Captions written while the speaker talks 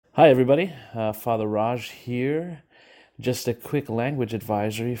Hi, everybody. Father Raj here. Just a quick language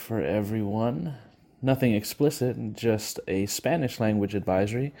advisory for everyone. Nothing explicit, just a Spanish language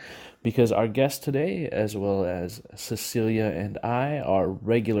advisory, because our guest today, as well as Cecilia and I, are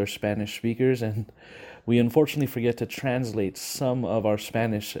regular Spanish speakers, and we unfortunately forget to translate some of our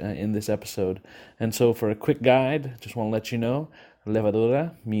Spanish in this episode. And so, for a quick guide, just want to let you know,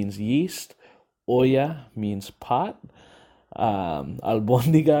 levadura means yeast, olla means pot,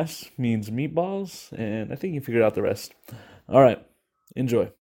 albóndigas means meatballs, and I think you figured out the rest. All right,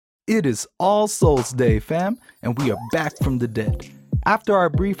 enjoy. It is All Souls Day, fam, and we are back from the dead. After our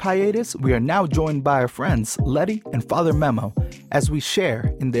brief hiatus, we are now joined by our friends Letty and Father Memo as we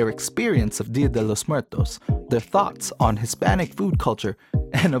share in their experience of Dia de los Muertos, their thoughts on Hispanic food culture,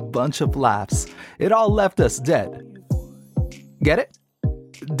 and a bunch of laughs. It all left us dead. Get it?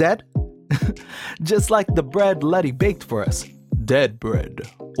 Dead? Just like the bread Letty baked for us. Dead bread,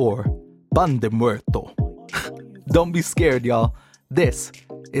 or pan de muerto. Don't be scared, y'all. This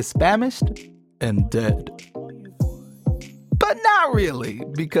is famished and dead. But not really,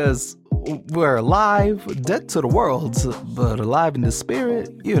 because we're alive, dead to the world, but alive in the spirit.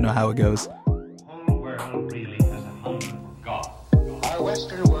 You know how it goes. The whole world really has a hunger for God. Our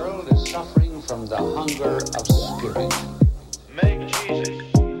Western world is suffering from the hunger of spirit. Make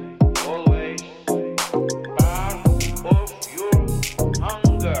Jesus always part of your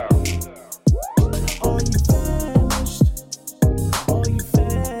hunger. Are you famished? Are you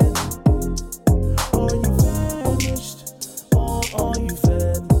fed? Are you famished? Or are you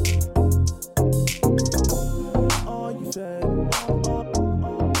fed? Are you fed?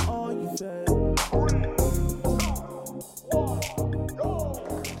 Are you fed?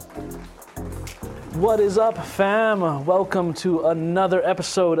 What is up, fam? Welcome to another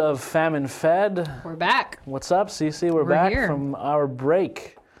episode of Fam and Fed. We're back. What's up, Cece? We're back here. from our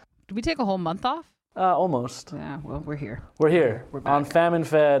break. Did we take a whole month off? Almost. Yeah, well, we're here. We're here We're back. on Fam and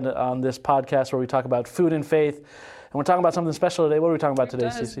Fed on this podcast where we talk about food and faith. And we're talking about something special today. What are we talking about today,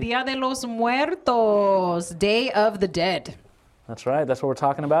 It's Cece? Dia de los Muertos, Day of the Dead. That's right. That's what we're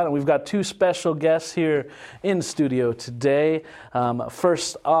talking about. And we've got two special guests here in studio today.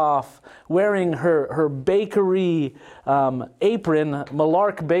 First off, wearing her bakery apron,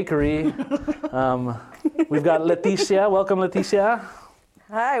 Malark Bakery, we've got Leticia. Welcome, Leticia.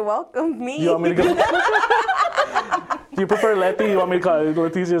 Hi, welcome me. You want me to go? Do you prefer Leti? You want me to call it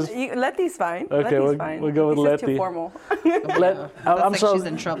Leticia's? Letty's fine. Okay, Letty's we'll- fine. we'll go with It's just Letty. too formal. I'm Like so she's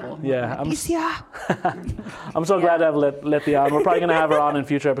in trouble. yeah. Leticia. I'm so glad to have Leti on. We're probably gonna have her on in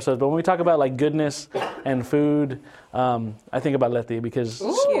future episodes. But when we talk about like goodness and food, I think about Leti because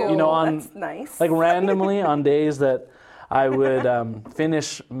you know on That's nice. like randomly on days that I would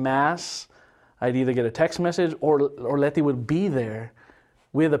finish mass, I'd either get a text message or Leti would be there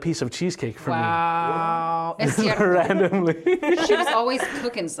with a piece of cheesecake for Wow. Es me cierto. randomly. She was always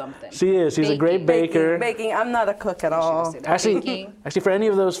cooking something. She is. She's a great baker. Baking. I'm not a cook at all. Actually, for any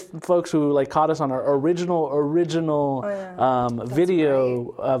of those folks who like caught us on our original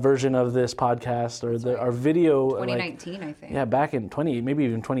video version of this podcast, or our video, 2019, I think. yeah, back in maybe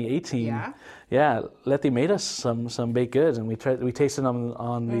even 2018. Yeah. Yeah, Letty made us some baked goods, and we tasted them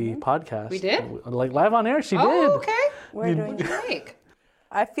on the podcast. We did? Like live on air. She did. Oh, okay. We're doing. Cake.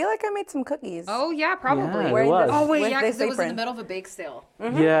 I feel like I made some cookies. Oh, yeah, probably. Yeah, it Wearing was. this- Oh, wait, with yeah, because this it was in the apron. middle of a bake sale.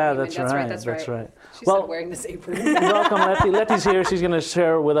 Yeah, that's right. That's right. She Well, said wearing this apron. welcome, Letty. Letty's here. She's going to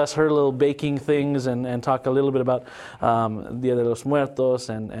share with us her little baking things and talk a little bit about Dia de los Muertos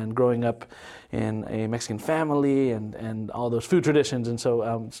and growing up in a Mexican family and all those food traditions. And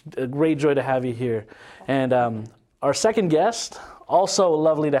so it's a great joy to have you here. And our second guest, also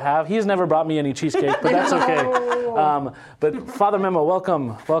lovely to have. He's never brought me any cheesecake, but that's okay. But Father Memo,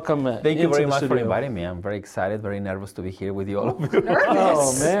 welcome. Thank you into very the much for studio. inviting me. I'm very excited, very nervous to be here with you all of you.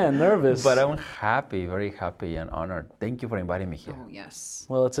 Oh, man, nervous. But I'm happy, very happy and honored. Thank you for inviting me here. Oh, yes.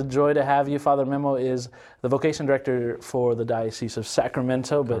 Well, it's a joy to have you. Father Memo is the vocation director for the Diocese of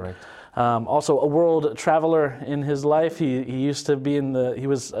Sacramento, but Correct. Also a world traveler in his life. He used to be he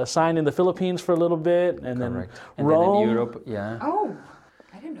was assigned in the Philippines for a little bit, and Correct. then And Rome. then in Europe, yeah. Oh,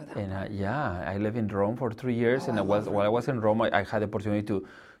 I didn't know that. And yeah, I lived in Rome for 3 years, and while I was in Rome, I had the opportunity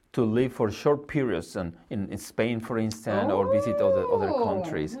to live for short periods in Spain, for instance, or visit other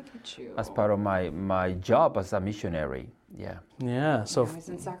countries Look at you. as part of my job as a missionary. Yeah. Yeah, so I was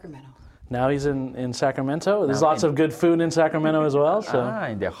in Sacramento. now he's in Sacramento. There's Now lots of good food in Sacramento as well. So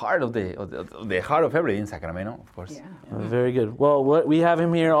In the heart of the heart of everything in Sacramento, of course. Yeah. very good. Well, we have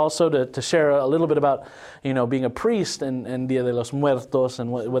him here also to share a little bit about being a priest and Dia de los Muertos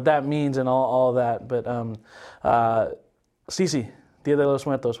and what that means and all that. But Cece, Dia de los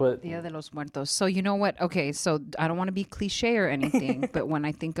Muertos. What? Dia de los Muertos. So you know what? Okay, so I don't want to be cliche or anything, but when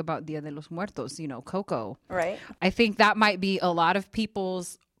I think about Dia de los Muertos, you know, Coco. Right. I think that might be a lot of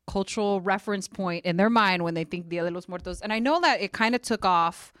people's cultural reference point in their mind when they think Dia de los Muertos. And I know that it kind of took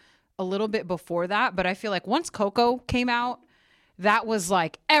off a little bit before that, but I feel like once Coco came out, that was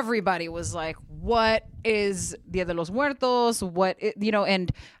like everybody was like, what is Dia de los Muertos?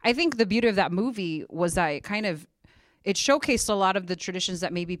 And I think the beauty of that movie was that it showcased a lot of the traditions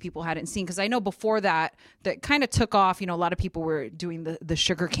that maybe people hadn't seen. Because I know before that kind of took off. You know, a lot of people were doing the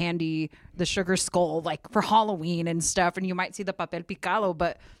sugar candy, the sugar skull, like for Halloween and stuff. And you might see the papel picado,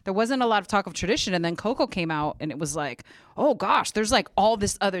 but there wasn't a lot of talk of tradition. And then Coco came out and it was like, oh gosh, there's like all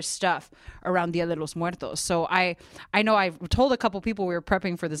this other stuff around Dia de los Muertos. So I know I told a couple people we were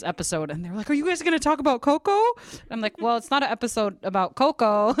prepping for this episode and they were like, are you guys going to talk about Coco? And I'm like, well, it's not an episode about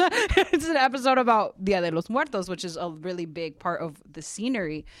Coco. It's an episode about Dia de los Muertos, which is a really big part of the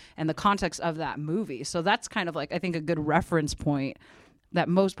scenery and the context of that movie. So that's kind of like, I think, a good reference point that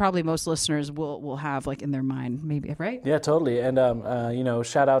most listeners will have like in their mind, maybe, right? Yeah, totally. And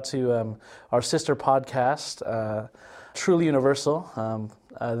shout out to our sister podcast, Truly Universal.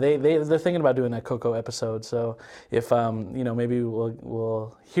 They're thinking about doing a Coco episode. So if maybe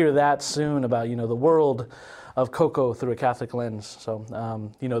we'll hear that soon about the world of Coco through a Catholic lens. So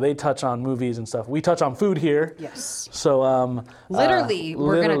they touch on movies and stuff. We touch on food here. Yes. So literally,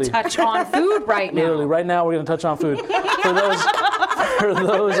 we're going to touch on food right now. Literally, right now we're going to touch on food. For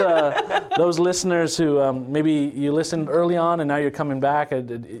those listeners who maybe you listened early on and now you're coming back,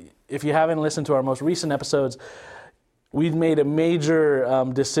 if you haven't listened to our most recent episodes, we've made a major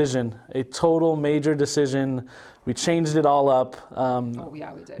decision, a total major decision. We changed it all up. We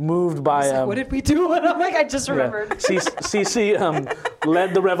did. Moved by. What did we do? And I'm like, I just remembered. CC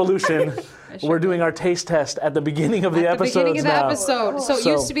led the revolution. We're doing our taste test at the beginning of the episode. So it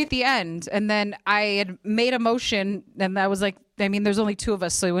used to be at the end, and then I had made a motion, and I was like, there's only two of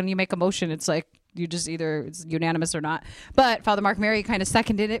us, so when you make a motion, it's like you just either it's unanimous or not. But Father Mark Mary kind of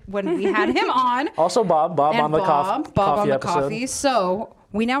seconded it when we had him on. Also, Bob on the coffee coffee. So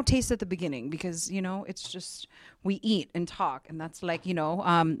we now taste at the beginning because it's just. We eat and talk, and that's like,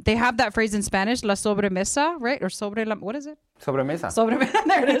 they have that phrase in Spanish, la sobremesa, right? Or what is it? Sobremesa.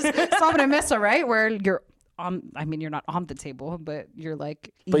 There it is. Sobremesa, right? Where you're on, you're not on the table, but you're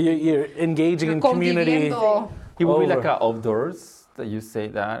like... But you're engaging in community. It would be like outdoors, that you say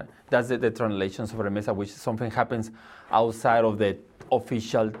that. That's the translation, sobremesa, which is something happens outside of the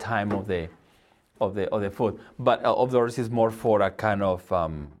official time of the food. But outdoors is more for a kind of...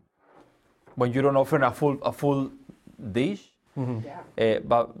 when you don't offer a full dish,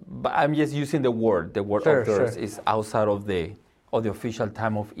 but I'm just using the word. The word outdoors is outside of the official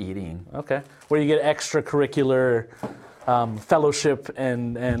time of eating. Okay, where you get extracurricular fellowship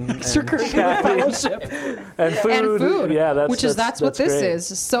and fellowship and food. Yeah, that's what this great.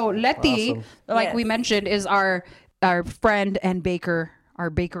 is. So Letty, we mentioned, is our friend and baker. Our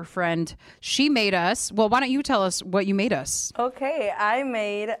baker friend, she made us. Well, why don't you tell us what you made us? Okay, I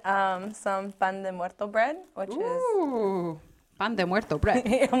made some pan de muerto bread, which is pan de muerto bread.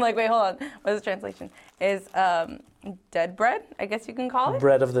 I'm like, wait, hold on. What's the translation? Is dead bread, I guess you can call it.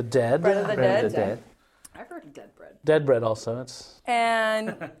 Bread of the dead. Bread of the dead. I've heard of dead bread. Dead bread also.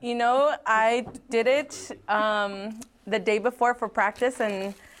 And I did it the day before for practice,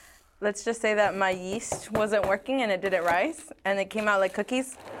 and let's just say that my yeast wasn't working and it didn't rise and it came out like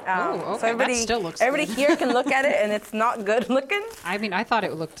cookies. Okay. So everybody, that still looks everybody good. here can look at it and it's not good looking. I thought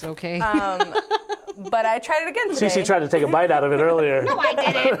it looked okay. But I tried it again today. Cece tried to take a bite out of it earlier. No, I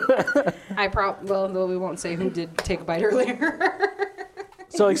didn't. Well, we won't say who did take a bite earlier.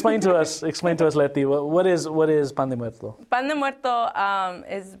 So explain to us, Letty, what is pan de muerto? Pan de muerto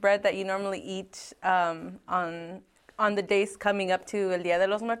is bread that you normally eat on the days coming up to El Día de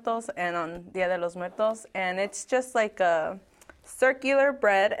los Muertos and on Día de los Muertos. And it's just like a circular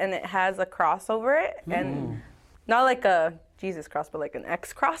bread and it has a cross over it. And not like a Jesus cross, but like an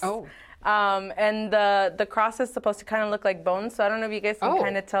X cross. Oh. And the cross is supposed to kind of look like bones. So I don't know if you guys can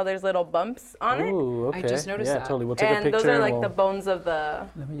kind of tell there's little bumps on it. Ooh, okay. I just noticed that. Totally. We'll take a And picture. those are like the bones of the...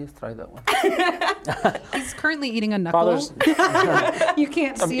 Let me just try that one. He's currently eating a knuckle. You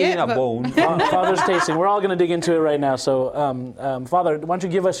can't I'm see eating it, a but bone. Father's tasting. We're all going to dig into it right now. So, Father, why don't you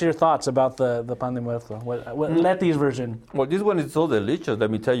give us your thoughts about the pan de muerto? What Letty's version? Well, this one is so delicious, let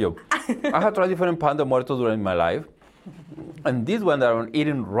me tell you. I have tried different pan de muerto during my life. And this one that I'm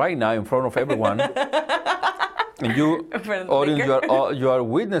eating right now in front of everyone, and you, audience, you are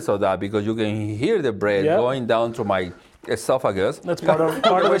witness of that because you can hear the bread going down to my esophagus. That's part of to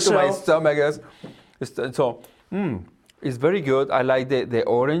the my show. stomach. So, It's very good. I like the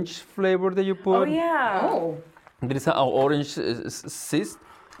orange flavor that you put. Oh yeah. Oh. There is an orange cyst,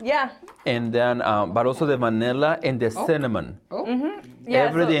 Yeah. and then but also the vanilla and the cinnamon. Yeah.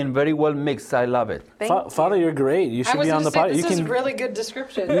 Everything very well mixed. I love it. Father, you're great. You I should was be on going the to say, pod. this You is can really good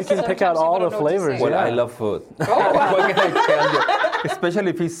description. you can pick out all the flavors. Well, Yeah. I love food. What can I tell you?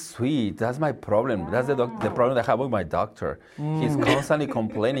 Especially if it's sweet. That's my problem. That's the problem I have with my doctor. He's constantly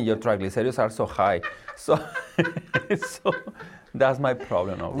complaining your triglycerides are so high. So, so that's my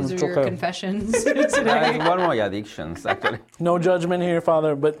problem. These It's are your okay. confessions It's today. one of my addictions, actually. No judgment here,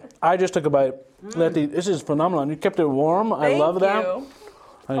 Father, but I just took a bite. Letty, this is phenomenal. You kept it warm. I love that. Oh,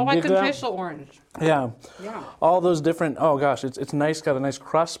 I dig can that. taste the orange. Yeah. Yeah. All those different. Oh gosh, it's nice. Got a nice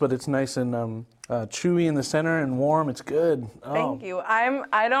crust, but it's nice and chewy in the center and warm. It's good. Oh. Thank you.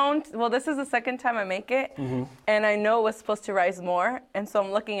 I don't. Well, this is the second time I make it, and I know it was supposed to rise more, and so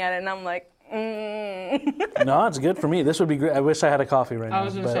I'm looking at it and I'm like, No, it's good for me. This would be great. I wish I had a coffee right now. I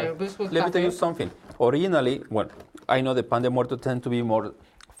was going to but- say, this was Let me tell you something. Originally, well, I know the pan de muerto tend to be more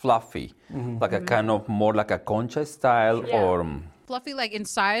fluffy, like a kind of more like a concha style or fluffy, like in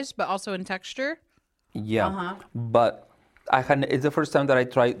size, but also in texture. yeah. But it's the first time that I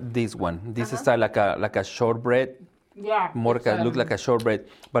tried this one. This style like a shortbread. Yeah. More look like a shortbread,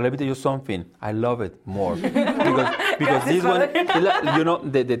 but let me tell you something. I love it more because this one, you know,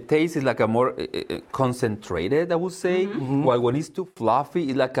 the taste is like a more concentrated. I would say, while when it's too fluffy,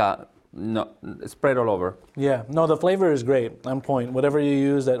 it's like a spread all over. Yeah. No, the flavor is great. On point. Whatever you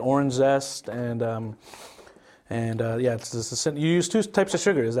use, that orange zest and yeah, it's just you use two types of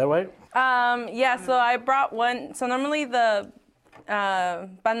sugar. Is that right? yeah. So I brought one. So normally the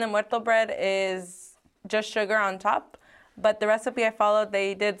pan de muerto bread is just sugar on top, but the recipe I followed,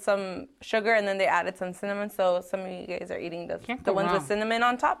 they did some sugar and then they added some cinnamon. So some of you guys are eating the go ones with wrong. cinnamon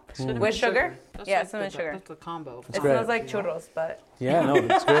on top with sugar. That's Yeah, like cinnamon sugar. That's the combo. It great. smells like churros, but Yeah. No,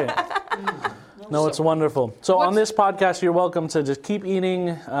 it's great. No, it's wonderful. So on this podcast, you're welcome to just keep eating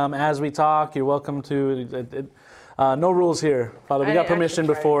as we talk. You're welcome to. No rules here, Father. We got permission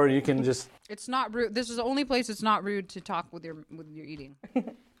before. You can just. It's not rude. This is the only place it's not rude to talk with your eating.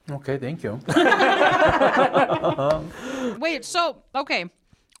 Okay, thank you. Wait, so okay,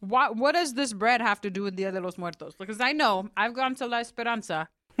 what does this bread have to do with Dia de los Muertos? Because I know I've gone to La Esperanza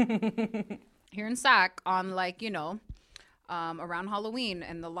here in Sac on around Halloween,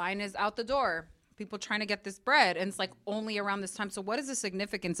 and the line is out the door. People trying to get this bread, and it's like only around this time. So what is the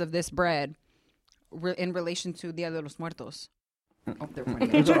significance of this bread in relation to Dia de los Muertos? Oh, they're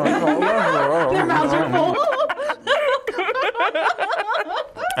pointing. Their mouths are full.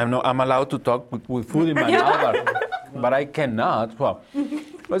 I'm allowed to talk with food in my mouth, but I cannot. Well,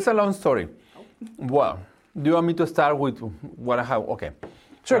 it's a long story. Well, do you want me to start with what I have? Okay.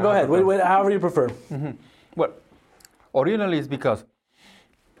 Sure, go ahead. Wait, however you prefer. Well, originally it's because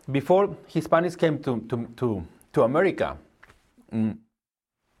before Hispanics came to America,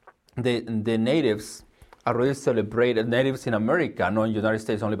 the natives already celebrated, natives in America, not in the United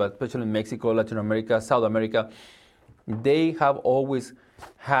States only, but especially in Mexico, Latin America, South America, they have always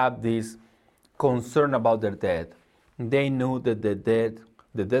had this concern about their dead. They knew that the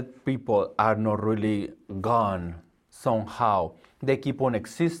dead people are not really gone somehow. They keep on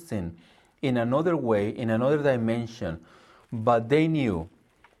existing in another way, in another dimension, but they knew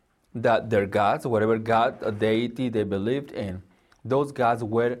that their gods, whatever god, a deity they believed in, those gods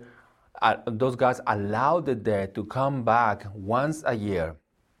allowed the dead to come back once a year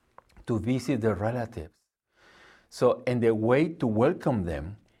to visit their relatives. So, and the way to welcome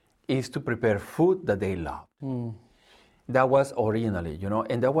them is to prepare food that they loved. That was originally,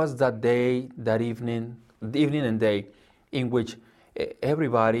 and that was that day, that evening and day in which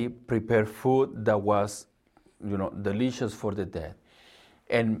everybody prepared food that was, delicious for the dead.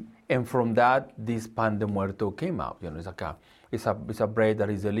 And from that, this pan de muerto came out. It's a bread that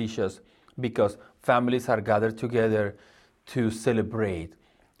is delicious because families are gathered together to celebrate.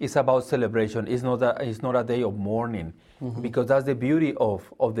 It's about celebration. It's not a day of mourning, because that's the beauty of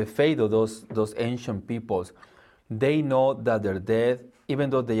the faith of those ancient peoples. They know that they're dead. Even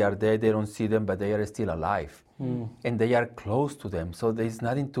though they are dead, they don't see them, but they are still alive, and they are close to them. So there's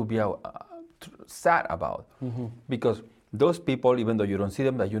nothing to be sad about, because those people, even though you don't see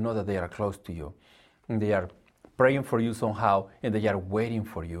them, but you know that they are close to you, and they are praying for you somehow, and they are waiting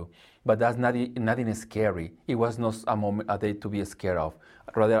for you. But that's nothing scary. It was not a day to be scared of,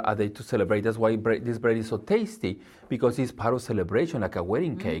 rather a day to celebrate. That's why this bread is so tasty, because it's part of celebration, like a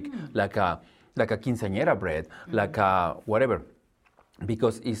wedding cake, like a quinceañera bread, like a whatever,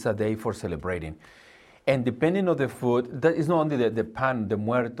 because it's a day for celebrating. And depending on the food, that is not only the pan de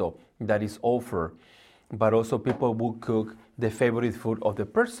muerto that is offered. but also people would cook the favorite food of the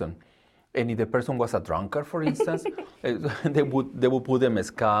person. And if the person was a drunkard, for instance, they would put the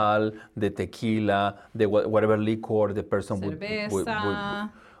mezcal, the tequila, the whatever liquor the person would. Cerveza.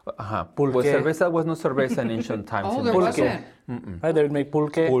 Pulque. Well, cerveza was not cerveza in ancient times. Oh, in there Mexico. wasn't. Right, they would make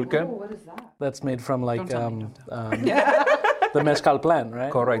pulque. Pulque. What is that? That's made from like tell me, the mezcal plant,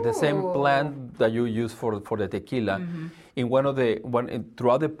 right? Correct. The same plant that you use for the tequila.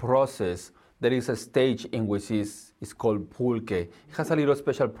 Throughout the process, there is a stage in which is called pulque. It has a little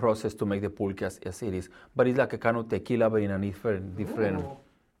special process to make the pulque as it is, but it's like a kind of tequila, but in a different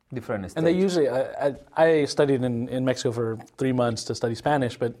stage. And they usually, I studied in Mexico for 3 months to study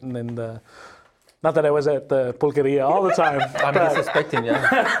Spanish, but then not that I was at the pulqueria all the time. I'm just expecting,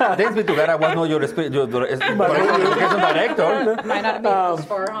 yeah. Thanks be to God, I was not your education director. Might not have been this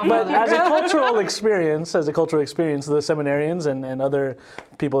far. But as a cultural experience, the seminarians and other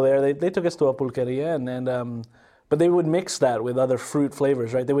people there, they took us to a pulqueria, but they would mix that with other fruit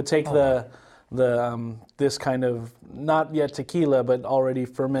flavors, right? They would take this kind of not yet tequila, but already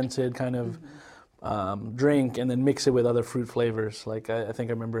fermented kind of drink, and then mix it with other fruit flavors. Like I think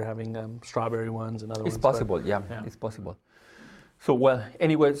I remember having strawberry ones and other ones. It's possible, yeah, it's possible. So, well,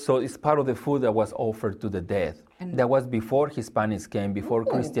 anyway, so it's part of the food that was offered to the dead. And that was before Hispanics came, before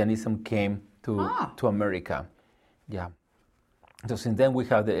Christianism came to America. Yeah. So since then we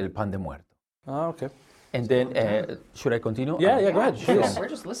have the El Pan de Muerto. Oh, okay. And then, should I continue? Yeah, go ahead. Yeah, we're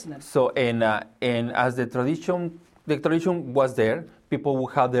just listening. So, and as the tradition was there, people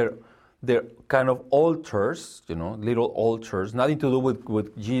would have their kind of altars, little altars, nothing to do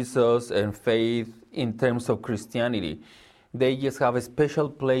with Jesus and faith in terms of Christianity. They just have a special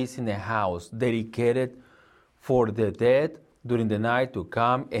place in the house dedicated for the dead during the night to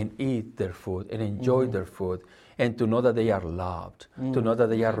come and eat their food and enjoy their food and to know that they are loved, to know that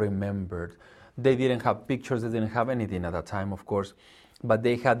they are remembered. They didn't have pictures, they didn't have anything at that time, of course, but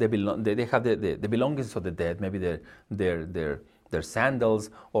they had the belongings of the dead, maybe their sandals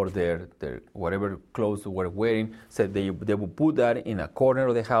or their whatever clothes they were wearing. So they would put that in a corner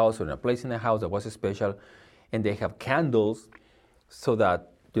of the house or in a place in the house that was special, and they have candles so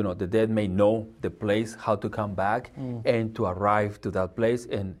that the dead may know the place, how to come back and to arrive to that place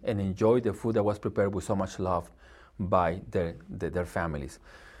and enjoy the food that was prepared with so much love by their families.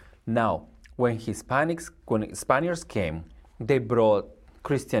 Now, when Spaniards came, they brought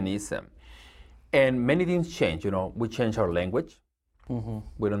Christianism, and many things changed. We changed our language.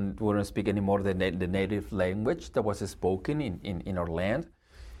 We don't speak anymore the native language that was spoken in our land.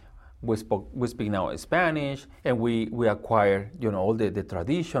 We speak now Spanish, and we acquire all the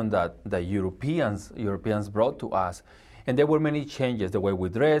tradition that the Europeans brought to us. And there were many changes: the way we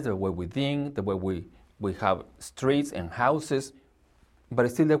dress, the way we think, the way we have streets and houses. But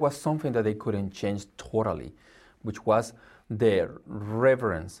still, there was something that they couldn't change totally, which was their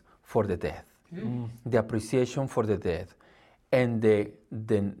reverence for the dead, the appreciation for the dead, and the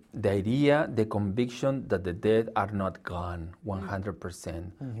idea, the conviction that the dead are not gone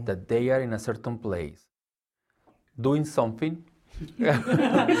 100%, that they are in a certain place, doing something.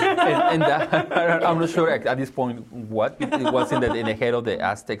 and that, I'm not sure at this point what it was in the head of the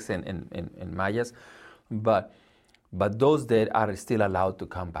Aztecs and Mayas, but those dead are still allowed to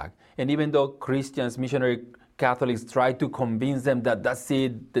come back. And even though Christians, missionary Catholics try to convince them that that's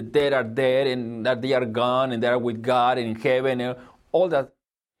it, the dead are dead and that they are gone and they are with God and in heaven and all that,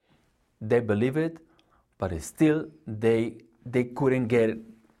 they believe it, but still they couldn't get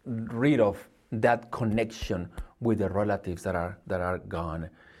rid of that connection with the relatives that are gone.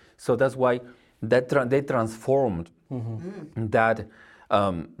 So that's why they transformed that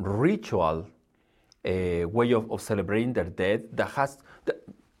ritual way of celebrating their dead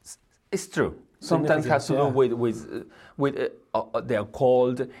it's true. Sometimes has to do with the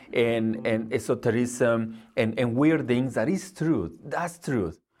occult and esotericism and weird things. That is truth. That's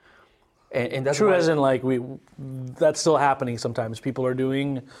truth. And that's true, as in that's still happening sometimes. People are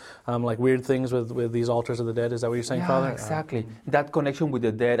doing like weird things with these altars of the dead. Is that what you're saying, Father? Exactly. That connection with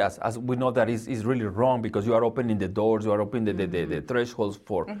the dead, as we know, that is really wrong, because you are opening the doors, you are opening the thresholds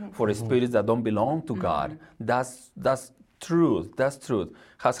for spirits that don't belong to God. That's truth. That's truth.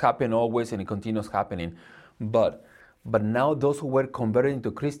 Has happened always, and it continues happening. But now those who were converted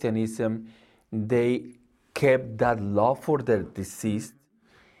into Christianism, they kept that love for their deceased,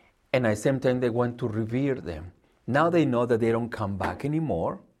 and at the same time they want to revere them. Now they know that they don't come back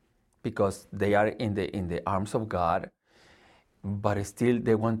anymore because they are in the arms of God, but still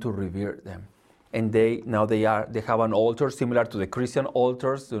they want to revere them. And they have an altar similar to the Christian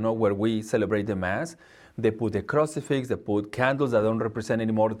altars, where we celebrate the Mass, They put the crucifix, they put candles that don't represent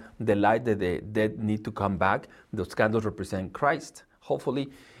anymore the light that the dead need to come back. Those candles represent Christ, hopefully.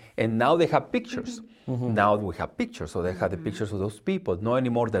 And now they have pictures. Now we have pictures, so they have the pictures of those people. Not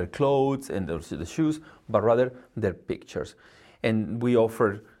anymore their clothes and the shoes, but rather their pictures. And we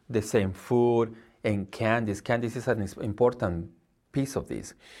offer the same food and candies. Candies is an important piece of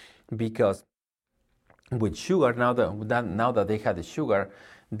this, because with sugar, now that they had the sugar,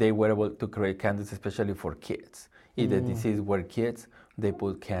 they were able to create candies, especially for kids. If the disease were kids, they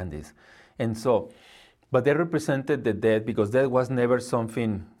put candies. And so, but they represented the dead because that was never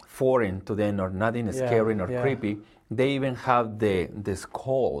something foreign to them or nothing scary or creepy. They even have the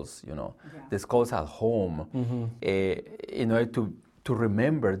skulls, the skulls at home in order to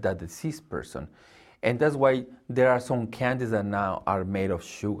remember that deceased person. And that's why there are some candies that now are made of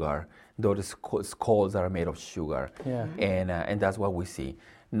sugar. Those skulls are made of sugar. Yeah. And that's what we see.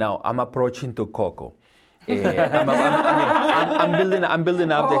 Now, I'm approaching to cocoa. I'm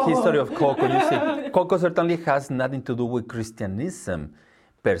building up the history of cocoa. You see, cocoa certainly has nothing to do with Christianism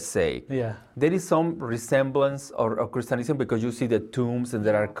per se. Yeah. There is some resemblance of Christianism because you see the tombs and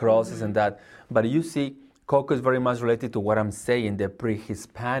there are crosses and that. But you see, cocoa is very much related to what I'm saying, the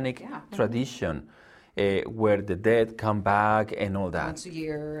pre-Hispanic tradition, where the dead come back and all that.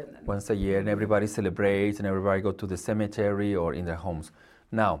 Once a year, and everybody celebrates and everybody go to the cemetery or in their homes.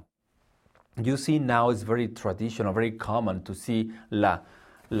 Now, you see now it's very traditional, very common to see la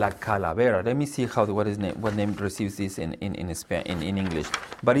calavera. Let me see what name receives this in English.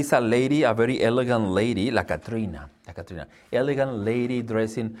 But it's a lady, a very elegant lady, La Catrina. Elegant lady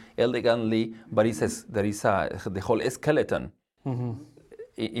dressing elegantly, but there is the whole skeleton.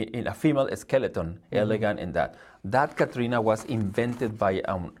 In a female skeleton, elegant in that. That Catrina was invented by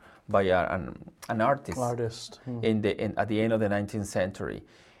an artist. At the end of the 19th century.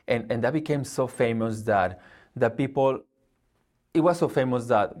 And that became so famous that people, it was so famous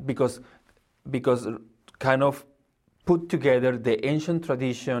that because kind of put together the ancient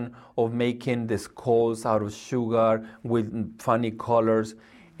tradition of making the skulls out of sugar with funny colors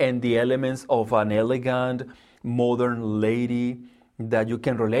and the elements of an elegant, modern lady that you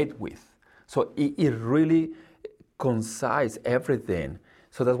can relate with. So it really concises everything.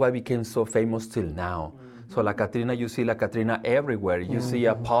 So that's why it became so famous till now. So La Catrina, you see La Catrina everywhere. You see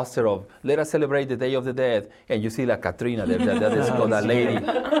a poster of, let us celebrate the Day of the Dead, and you see La Catrina, that is called a lady.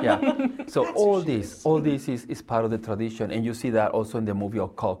 Yeah. So all this is part of the tradition, and you see that also in the movie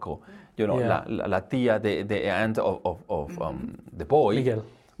of Coco. La tía, the aunt of the boy.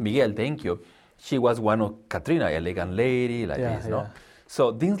 Miguel, thank you. She was one of Catrina, elegant lady, like this, no?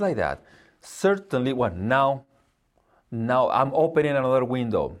 So things like that. Certainly, now I'm opening another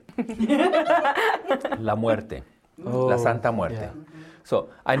window. La muerte, la Santa Muerte. Yeah. So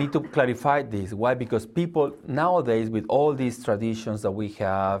I need to clarify this. Why? Because people nowadays, with all these traditions that we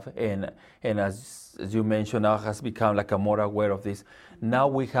have, and as you mentioned, now has become like a more aware of this. Now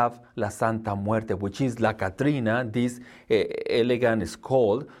we have La Santa Muerte, which is La Catrina, this elegant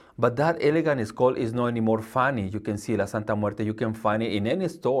skull. But that elegant skull is not anymore funny. You can see La Santa Muerte. You can find it in any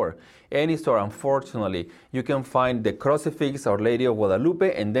store. Unfortunately, you can find the crucifix, Our Lady of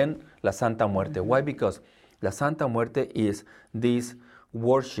Guadalupe, and then La Santa Muerte. Why? Because La Santa Muerte is this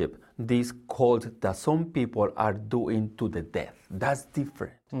worship, this cult that some people are doing to the death. That's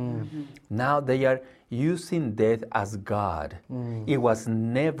different. Now they are using death as God. It was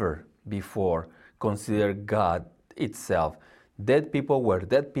never before considered God itself. Dead people were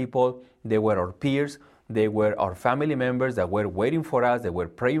dead people. They were our peers. They were our family members that were waiting for us. They were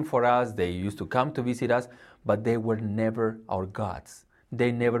praying for us. They used to come to visit us, but they were never our gods.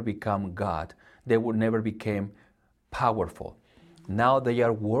 They never become God. They would never became powerful. Now they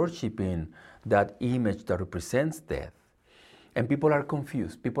are worshiping that image that represents death. And people are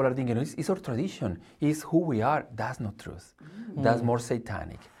confused. People are thinking, it's our tradition. It's who we are. That's not truth. That's more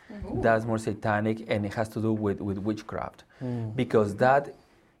satanic. That's more satanic, and it has to do with witchcraft. Because that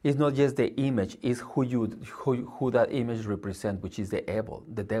is not just the image, it's who that image represents, which is the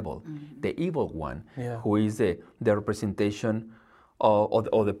devil, the evil one, who is the representation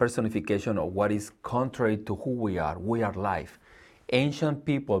or the personification of what is contrary to who we are. We are life. Ancient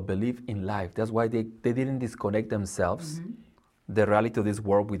people believe in life. That's why they didn't disconnect themselves, the reality of this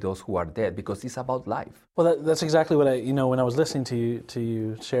world, with those who are dead, because it's about life. Well, that's exactly what when I was listening to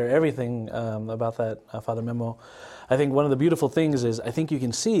you share everything about that, Father Memo, I think one of the beautiful things is I think you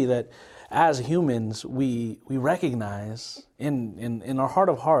can see that as humans, we recognize in our heart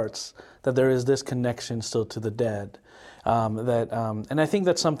of hearts that there is this connection still to the dead. And I think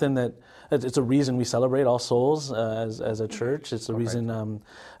that's something that it's a reason we celebrate All Souls as a church. It's a reason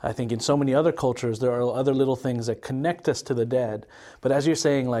I think in so many other cultures there are other little things that connect us to the dead. But as you're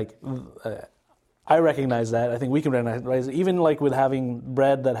saying, like I recognize that. I think we can recognize even like with having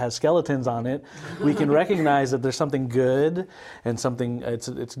bread that has skeletons on it, we can recognize that there's something good and something.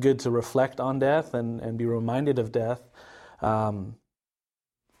 It's good to reflect on death and be reminded of death. But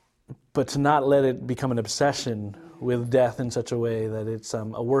to not let it become an obsession with death in such a way that it's a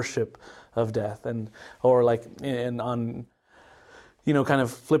worship of death, or like on, kind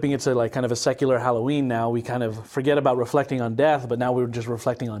of flipping it to like kind of a secular Halloween. Now we kind of forget about reflecting on death, but now we're just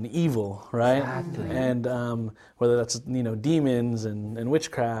reflecting on evil, right? Exactly. And whether that's demons and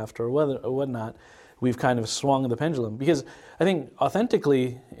witchcraft or whatnot, we've kind of swung the pendulum, because I think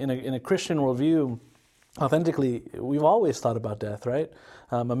authentically in a Christian worldview. Authentically, we've always thought about death, right?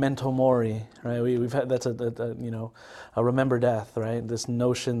 Memento mori, right? We've had a remember death, right? This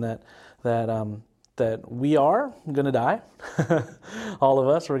notion that we are going to die, all of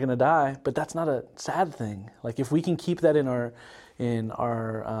us are going to die, but that's not a sad thing. Like if we can keep that in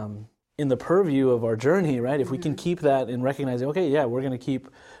the purview of our journey, right? If we can keep that in recognizing, okay, yeah, we're going to keep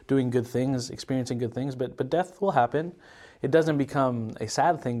doing good things, experiencing good things, but death will happen. It doesn't become a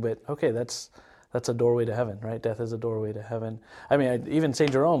sad thing, but okay, that's a doorway to heaven, right? Death is a doorway to heaven. I mean, even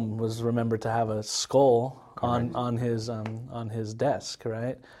Saint Jerome was remembered to have a skull on his desk,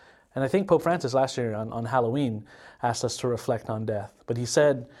 right? And I think Pope Francis last year on Halloween asked us to reflect on death, but he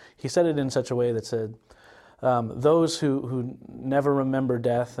said it in such a way that said, those who never remember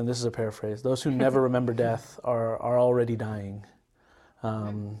death, and this is a paraphrase, those who never remember death are already dying.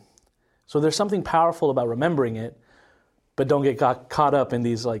 So there's something powerful about remembering it, but don't get caught up in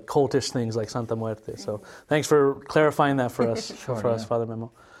these like cultish things like Santa Muerte. So thanks for clarifying that for us, Father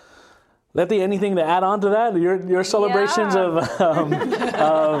Memo. Letty, anything to add on to that? Your celebrations of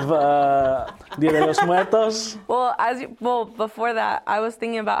Dia de los Muertos? Well, before that, I was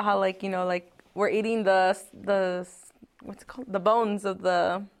thinking about how we're eating the what's it called, the bones of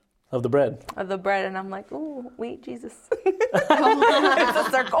the bread. Of the bread, and I'm like, ooh, we eat Jesus. It's a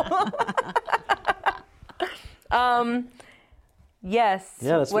circle. Yes.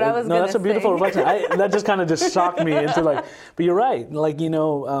 Yeah, that's a beautiful reflection. That just kind of shocked me into but you're right. Like,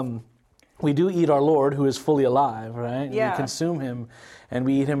 we do eat our Lord who is fully alive, right? Yeah. We consume him and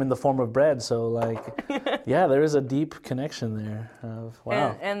we eat him in the form of bread. So yeah, there is a deep connection there of,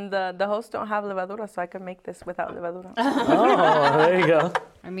 wow. And the hosts don't have levadura, so I can make this without levadura. Oh, there you go.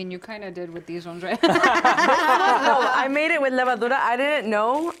 I mean, you kind of did with these ones, right? No, I made it with levadura. I didn't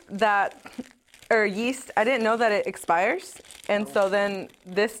know that, or yeast, I didn't know that it expires. And so then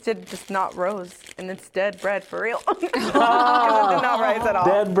this did just not rose, and it's dead bread for real. Because it did not rise at all.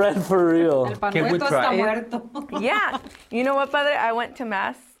 Dead bread for real. Can we try it? Yeah. You know what, Padre? I went to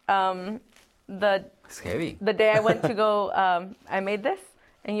Mass. It's heavy. The day I went to go, I made this,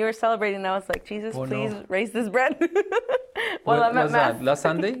 and you were celebrating, and I was like, Jesus, please raise this bread. Well, I'm at Mass. Last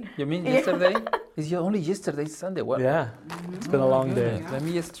Sunday? You mean yesterday? It's only yesterday, Sunday. What? Yeah. It's been a long day. Let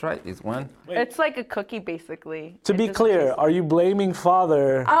me just try this one. It's like a cookie, basically. To be clear, are you blaming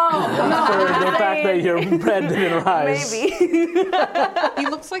Father for the fact that your bread didn't rise? Maybe. He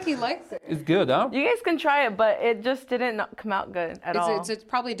looks like he likes it. It's good, huh? You guys can try it, but it just didn't come out good at all. It's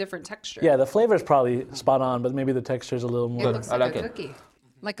probably a different texture. Yeah, the flavor's probably spot on, but maybe the texture's a little more. It looks like a cookie.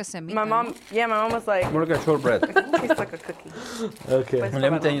 Like a semita. My mom was like, More like a shortbread. it tastes like a cookie. Okay.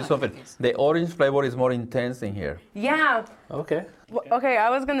 Let me tell you something. The orange flavor is more intense in here. Yeah. Okay. Okay,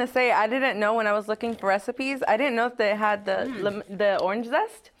 I was gonna say I didn't know when I was looking for recipes. I didn't know if they had the orange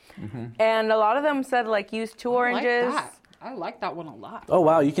zest, and a lot of them said use 2 oranges. I like that one a lot. Oh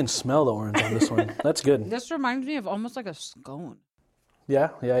wow, you can smell the orange on this one. That's good. This reminds me of almost like a scone. Yeah.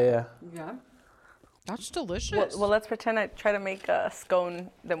 Yeah. That's delicious. Well, let's pretend I try to make a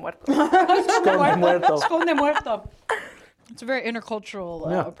scone de muerto. Scone de muerto. Scone de muerto. It's a very intercultural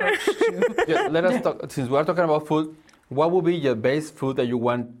approach to. Yeah, let us talk. Since we are talking about food, what would be your base food that you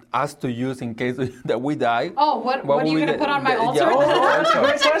want us to use in case that we die? Oh, what are you going to put on my altar?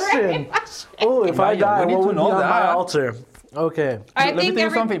 That's a great question. Oh, if I die, we need what to would be know on my that. altar? Okay. Let me tell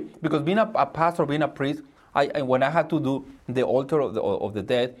you something. Because being a pastor, being a priest, when I had to do the altar of the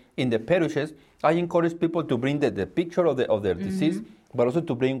dead in the parishes, I encourage people to bring the picture of their deceased, but also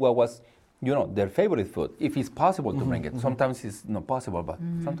to bring what was, their favorite food, if it's possible to bring it. Sometimes it's not possible, but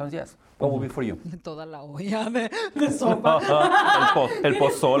sometimes yes. What would be for you? Toda la olla de sopa. El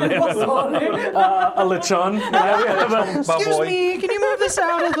pozole. A lechon. Excuse me, can you move this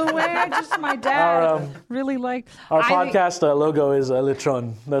out of the way? My dad really like. Our podcast logo is a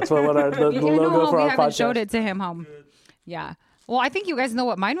lechon. That's what the logo for we our haven't podcast. showed it to him. Yeah. Well, I think you guys know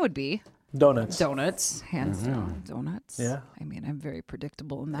what mine would be. Donuts. Donuts, hands down. Donuts. Yeah. I mean, I'm very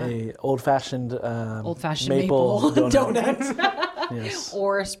predictable in that. A old-fashioned Maple donut. donut. Yes.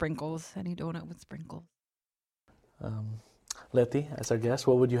 Or sprinkles. Any donut with sprinkles. Letty, as our guest,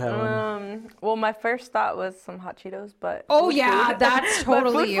 what would you have on? Well, my first thought was some hot Cheetos, but Oh, food, yeah, food. that's But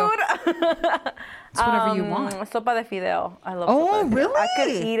totally you. food. It's whatever you want. Sopa de fideo. I love. Oh, sopa de fideo. I could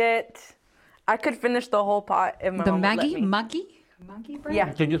really? eat it. I could finish the whole pot if my The mom would let Maggie? me. Maggie bread?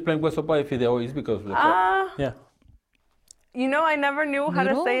 Yeah. Can you explain what sopa de fideo is? Because Yeah. You know, I never knew how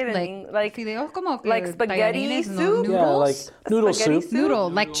to say it in English. Like Fideo como que like spaghetti tallarines, no, soup? Yeah, like noodles? noodle Spaghetti soup. Noodle,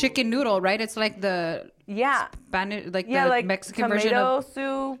 like chicken noodle, right? It's like the yeah, Spanish, like yeah, the like Mexican tomato version of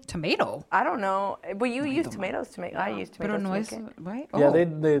soup. tomato. I don't know, but you use tomatoes to make. I use Pero tomatoes no to es, make it. right? Yeah, Oh.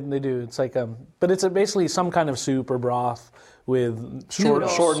 they do. It's like but it's basically some kind of soup or broth with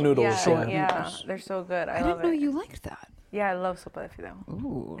short noodles. Yeah, they're so good. I I love didn't know it. you liked that. Yeah, I love sopa de fideo.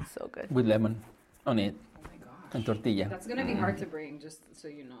 Ooh. It's so good. with lemon on it. And tortilla. That's going to be hard to bring, just so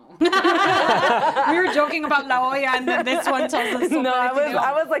you know. We were joking about La Olla, and then this one tells us No,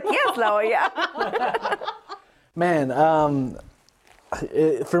 I was like, yes, la olla. Man,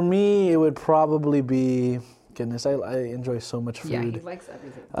 for me, it would probably be. Goodness, I enjoy so much food. Yeah, he likes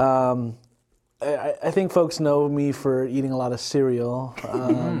everything. I think folks know me for eating a lot of cereal.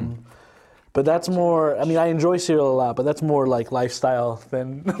 But that's more, I mean, I enjoy cereal a lot, but that's more like lifestyle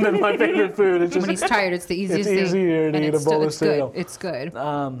than my favorite food. It's just, When he's tired, it's the easiest it's thing. easier to And eat a it's still- bowl of it's good. cereal. It's good.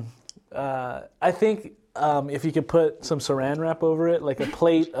 I think if you could put some saran wrap over it, like a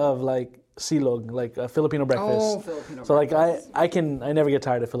plate of like silog, like a Filipino breakfast. Oh, Filipino so like I never get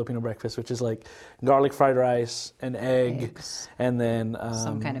tired of Filipino breakfast, which is like garlic fried rice, an egg, Eggs. and then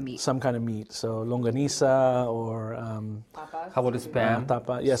Some kind of meat. Some kind of meat. So longanisa or How about the spam?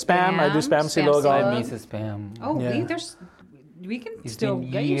 tapa. Yeah, spam. I do spam Spam silog. silog. I miss spam. Oh, Yeah. we can It's still been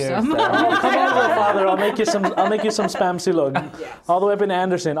get you years some. that I- Come over, Father. I'll make you some spam silog. All the way up in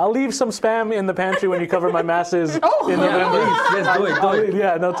Anderson. I'll leave some spam in the pantry when you cover my masses in November. Please, let's do it.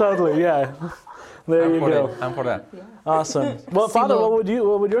 Yeah, no, totally. Yeah. There I'm you for go. it. I'm for that. Awesome. Well, Father, what would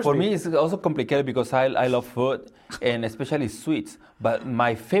yours For be? me, it's also complicated because I love food and especially sweets. But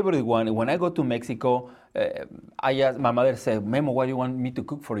my favorite one, when I go to Mexico, I ask, my mother said, Memo, what do you want me to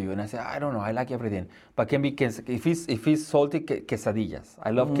cook for you? And I said, I don't know, I like everything. But can be, if it's salty, quesadillas.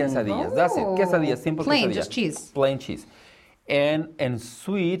 I love quesadillas. That's it. Quesadillas, simple Plain, quesadillas. just cheese. Plain cheese. And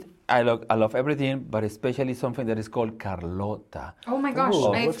sweet, I love everything, but especially something that is called Carlota. Oh my gosh, Ooh,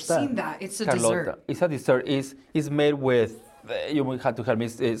 I've what's that? seen that. It's a Carlota. dessert. It's a dessert. It's made with, you will have to help me,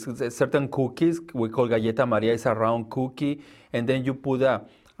 it's certain cookies. We call Galleta Maria. It's a round cookie. And then you put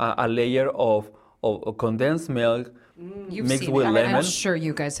a layer of condensed milk You've mixed seen with it. lemon. I'm sure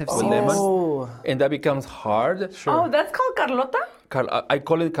you guys have With seen lemon. this. Oh. And that becomes hard. Oh, that's called Carlota? I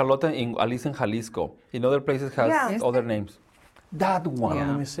call it Carlota, at least in Jalisco. In other places, has Yeah. other names. That one. Yeah.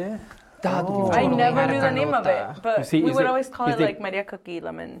 Let me see. That one. I Totally never had a knew the name of it, Carlota. but You see, we is would it- always call is it it- like Maria Cookie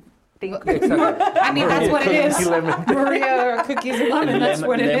Lemon thing. Exactly. I mean, that's what it is. Lemon. Maria cookies and lemon, that's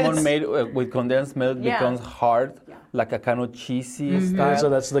what it lemon is. made with condensed milk Yeah. becomes hard, like a kind of cheesy Mm-hmm. style. So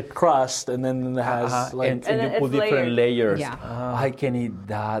that's the crust, and then it has like. and And you then put it's different layers. Yeah. I can eat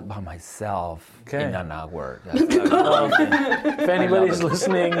that by myself Okay. in an hour. If anybody's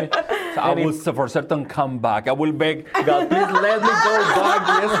listening, I will for certain come back. I will beg God, please let me go back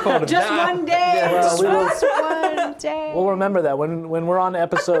just for Just that. one day. well, we will, Just one day. we'll remember that when we're on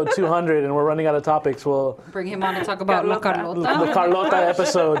episode 200 and we're running out of topics, we'll Bring him on to talk about La the Carlota. Carlota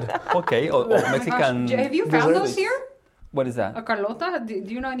episode. Okay, or Mexican. Have you found those here? What is that? A Carlota? Do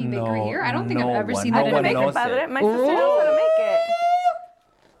you know any bakery No, here? I don't think I've no ever one- seen no that I in a one didn't make bakery. knows it, padre. it. My sister knows how to make it.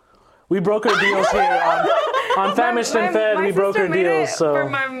 We broker deals here on Famished and Fed. My We broker sister made deals. it So for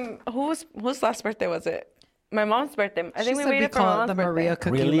my whose last birthday was it? My mom's birthday. I think we She said made it for my call mom's the birthday. Maria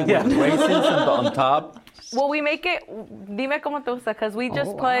cookie Really? lemon. With raisins on top? Well, we make it. Dime cómo te gusta, because we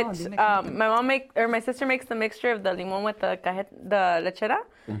just Oh, wow, put. dime cómo My sister makes the mixture of the limon with the lechera,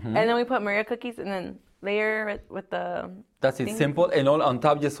 and then we put Maria cookies, and then layer it with the. That's it, thing. simple. And all on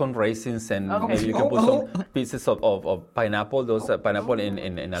top, just some raisins and Okay. maybe you can put some pieces of pineapple, those pineapple in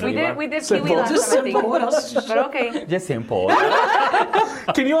We did kiwi last Just time, I think. simple. What else? But okay. Just simple.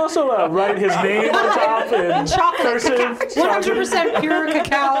 can you also write his name on top in cursive? 100% pure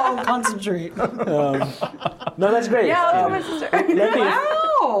cacao concentrate. No, that's great. Yeah, I'll tell my sister.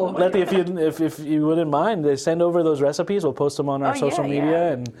 Wow. Letty, if you wouldn't mind, send over those recipes. We'll post them on our Oh, social yeah, media,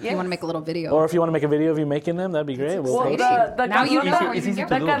 yeah. and You want to make a little video? or if you want to make a video of you making them, that'd be great. We'll Well, post it. the Now you know Carlota, where you It's can easy get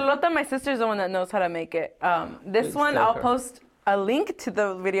to the do. Carlota, my sister's the one that knows how to make it. This one, tell I'll her. post a link to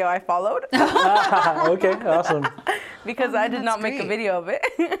the video I followed Okay, awesome. because I did not make a great. video of it.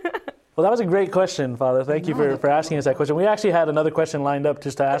 Well, that was a great question, Father. Thank you for asking us that question. We actually had another question lined up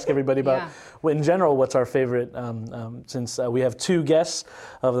just to ask everybody about, in general, what's our favorite, since we have two guests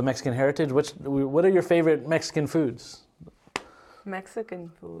of the Mexican heritage. What are your favorite Mexican foods? Mexican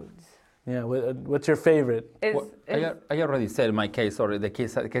foods. Yeah, what's your favorite? Is I already said my case already. The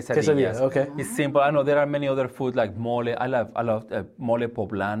quesadillas. Quesadilla, okay. It's simple. I know there are many other food like mole. I love mole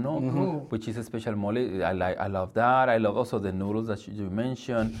poblano, which is a special mole. I love that. I love also the noodles that you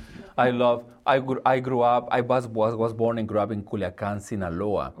mentioned. I grew up. I was born and grew up in Culiacan,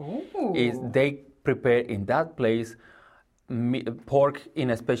 Sinaloa. They prepare in that place pork in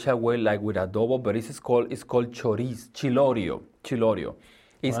a special way, like with adobo, but it's called chilorio.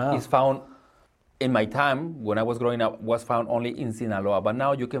 It's found in my time when I was growing up, was found only in Sinaloa, but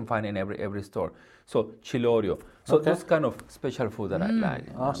now you can find in every store. So chilorio. So those kind of special food that I like.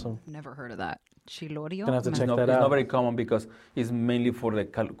 Awesome. Never heard of that. Chilorio. Gonna have to check It's that not out. very common because it's mainly for the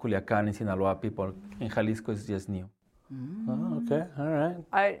Culiacan and Sinaloa people. In Jalisco, it's just new. Oh, okay, all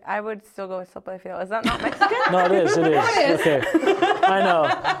right. I would still go with sopa de fideo. Is that not Mexican? No, it is. Okay. I know.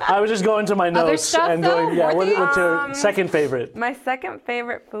 I was just going to my notes stuff, and though? going, what's your second favorite? My second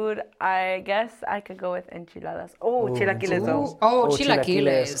favorite food, I guess I could go with enchiladas. Oh, chilaquiles though. Oh,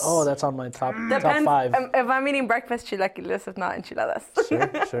 chilaquiles. Oh, that's on my top Depends. 5. If I'm eating breakfast, chilaquiles. If not, enchiladas.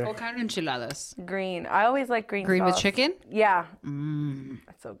 Sure. What kind of enchiladas? Green. I always like green Green with sauce. chicken? Yeah.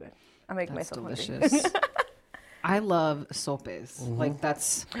 That's so good. I make That's myself hungry. delicious. I love sopes. Like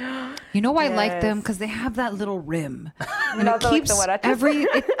that's, you know, I like them Yes. because they have that little rim, and Not it like keeps the huaraches?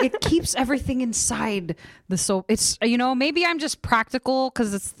 it keeps everything inside the soap. It's, you know, maybe I'm just practical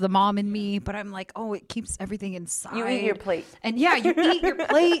because it's the mom in me, but I'm like, oh, it keeps everything inside. You eat your plate. And yeah, you eat your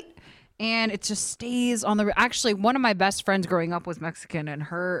plate. And it just stays on the. Actually, one of my best friends growing up was Mexican, and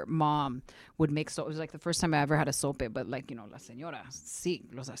her mom would make soap. It was like the first time I ever had a sope, but like, you know, la señora, sí,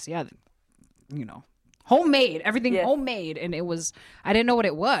 los hacía, you know, homemade, everything Yes. homemade. And it was, I didn't know what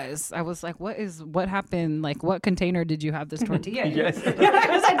it was. I was like, what happened? Like, what container did you have this tortilla in? Yes.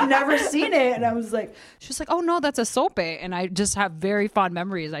 Because I'd never seen it. And I was like, she's like, oh no, that's a sope. And I just have very fond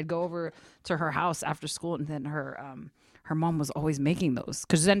memories. I'd go over to her house after school, and then her mom was always making those,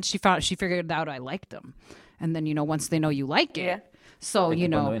 because then she figured out I liked them. And then, you know, once they know you like it, Yeah. so, you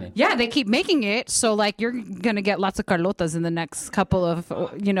keep on know, doing it. yeah, they keep making it. So, like, you're going to get lots of Carlotas in the next couple of,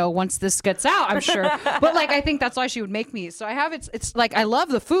 you know, once this gets out, I'm sure. But, like, I think that's why she would make me. So I have, it's like, I love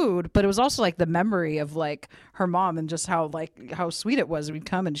the food, but it was also, like, the memory of, like, her mom and just how sweet it was. We'd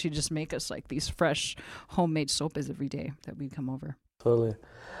come and she'd just make us, like, these fresh homemade sopes every day that we'd come over. Totally.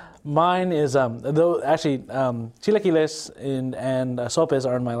 Mine is chilaquiles and sopes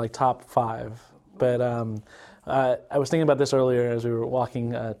are in my like top 5. But I was thinking about this earlier as we were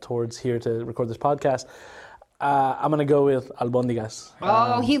walking towards here to record this podcast. I'm gonna go with albóndigas.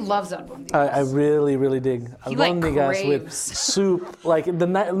 Oh, he loves albóndigas. I really, really dig He, like, albóndigas with craves. soup, like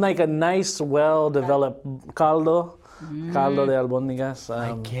a nice, well-developed caldo de albóndigas.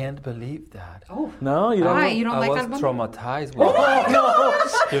 I can't believe that. No, you don't. Why? know? You don't I like was albóndigas? traumatized with that.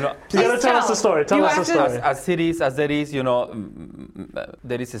 You know, You gotta tell us the story. Tell You us the have to- story. as there is, you know,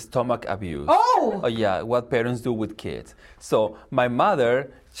 there is a stomach abuse. Oh! Yeah, what parents do with kids. So my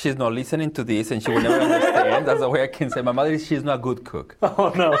mother, she's not listening to this, and she will never understand. That's the way I can say. My mother, she's not a good cook.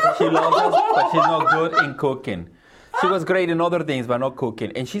 Oh no. She loves us, but she's not good in cooking. She was great in other things, but not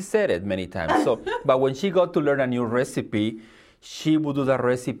cooking. And she said it many times. So, but when she got to learn a new recipe, she would do that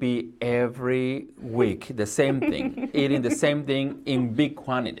recipe every week, the same thing, eating the same thing in big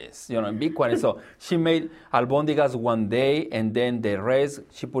quantities, you know, in big quantities. So she made albóndigas one day, and then the rest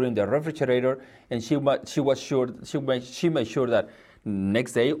she put in the refrigerator, and she made sure that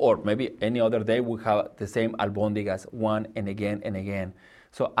next day or maybe any other day we have the same albóndigas one and again and again.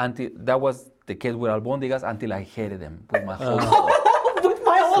 So until that was the case with albóndigas until I hated them with my whole soul. With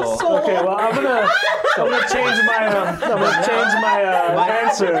my whole soul. Okay, well I'm gonna change my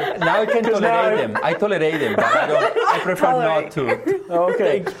answer. Now I can 'Cause now tolerate them. I tolerate them, but I prefer not to.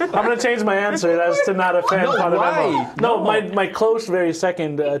 Okay, I'm gonna change my answer. That's to not offend No, Father why? Memo. No, my close, very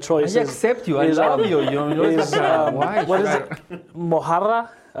second choice. I accept you. I is, love you. You know, Is, why? what is it? Mojarra,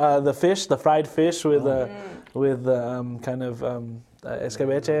 the fish, the fried fish with kind of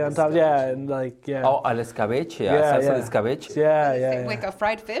escabeche on top. Yeah, and like Oh, al escabeche, Yeah, salsa yeah. de escabeche. yeah. Like a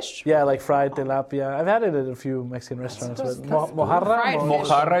fried fish? Yeah, like fried tilapia. I've had it at a few Mexican restaurants. But mojarra? Fried fish.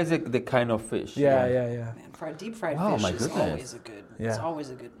 Mojarra is the kind of fish. Yeah. deep fried Oh, fish my is goodness. always a good. Yeah. It's always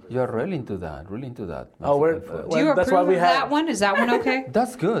a good. You're really into that. Really into that. Oh, we're Mexican food. Do you that's why approve we of had that one? Is that one okay?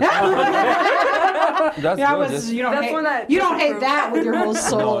 That's good. That's good. Yes. You don't That's hate, one that you don't Chris hate approved. that with your whole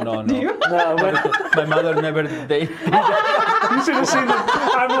soul. No. No, but My mother never. They. you should have seen the.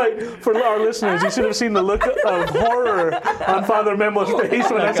 I'm like, for our listeners, you should have seen the look of horror on Father Memo's face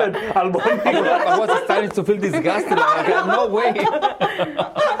when I said albóndigas. I was starting to feel disgusted. Like, no way.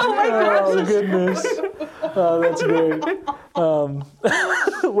 Oh goodness! Oh, that's great.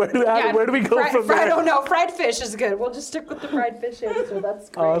 Where do we go from fried, there? Oh no, fried fish is good. We'll just stick with the fried fish answer. That's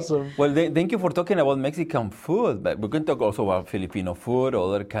great. Awesome. Well, thank you for talking about Mexican food, but we can talk also about Filipino food,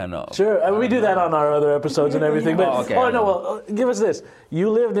 other kind of. Sure, we do that on our other episodes and everything. But Oh, okay. no, well, give us this. You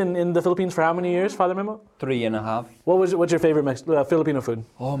lived in the Philippines for how many years, Father Memo? 3.5. What's your favorite Filipino food?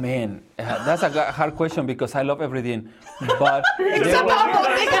 Oh man, that's a hard question because I love everything, but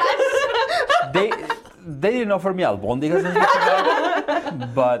they didn't offer me albóndigas, and stuff like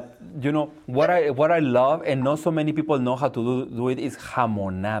that. But you know what I love, and not so many people know how to do it, is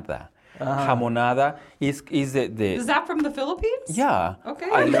jamonada. Jamonada is the Is that from the Philippines? yeah. Okay.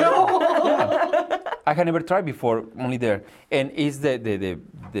 I love, I had never tried before, only there, and it's the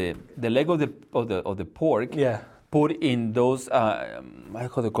leg of the pork. Yeah. Put in those how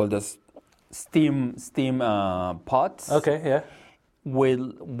do they call this steam pots. Okay, yeah.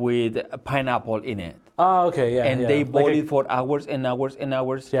 With pineapple in it. Oh, okay, yeah. And yeah. they boil Like it for hours and hours and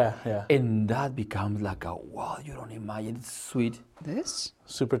hours. Yeah, yeah. And that becomes like a wow, you don't imagine. It's sweet. This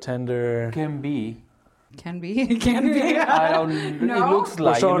super tender. Can be. can be. I don't. No? It looks We're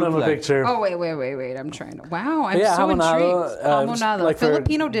like. showing it them looks a like, picture. Oh wait! I'm trying to. Wow, I'm Yeah, so jamonado, intrigued. just like for-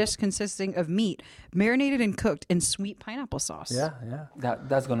 Filipino dish consisting of meat marinated and cooked in sweet pineapple sauce. Yeah, yeah.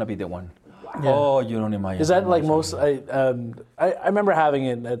 That's gonna be the one. Oh, you don't imagine. Is that how like much most? I remember having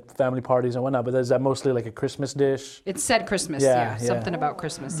it at family parties and whatnot, but is that mostly like a Christmas dish? It said Christmas. Yeah, Yeah, yeah. something about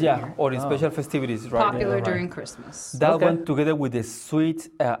Christmas. in Yeah, here. or in special festivities, right? Popular Yeah, right. during Christmas. That Okay. one together with the sweet,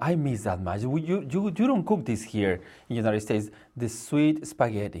 I miss that much. You don't cook this here in the United States. The sweet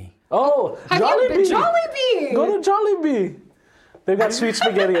spaghetti. Oh, Have you been Jollibee! Jollibee? Go to Jollibee. They've got sweet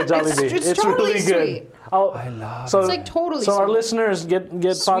spaghetti at Jollibee. It's totally really good. sweet. Oh, I love so, It's like totally So our sweet. listeners get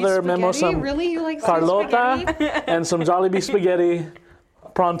Sweet Father Memo spaghetti? some Really? You like sweet Carlota spaghetti? and some Jollibee spaghetti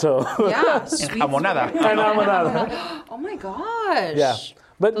pronto. Yeah, sweet. Jamonada. And amanada. Oh my gosh. Yeah.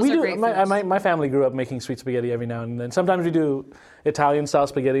 But Those we are do. great My, foods. my family grew up making sweet spaghetti every now and then. Sometimes we do Italian style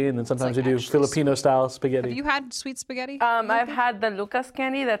spaghetti, and then sometimes like we do actually Filipino style spaghetti. Have you had sweet spaghetti? I've had the Lucas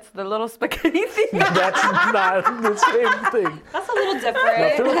candy. That's the little spaghetti thing. That's not the same thing. That's a little No,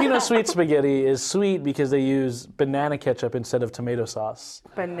 different. Filipino sweet spaghetti is sweet because they use banana ketchup instead of tomato sauce.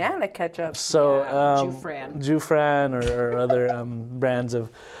 Banana ketchup. So Jufran. Jufran or other brands of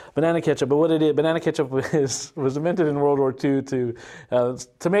banana ketchup. But what it is, banana ketchup was invented in World War II to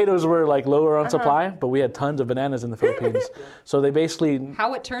tomatoes were like lower on supply, but we had tons of bananas in the Philippines. So they basically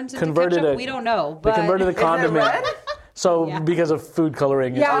How it turns into converted ketchup, a- we don't know. they But converted the condiment. red? So Yeah. because of food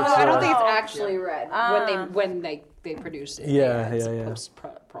coloring, yeah, it's, I don't uh, think it's actually red when they produce it. Yeah, it's yeah. Post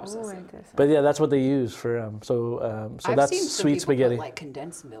processing. But yeah, that's what they use for so I've that's seen some sweet people spaghetti. Put, like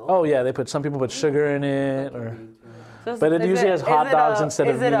condensed milk. Oh yeah, they put some people put sugar in it, or So but it is usually has hot is dogs a, instead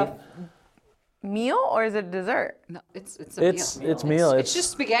of Is it meat. a meal or is it dessert? No, it's a It's meal. meal. It's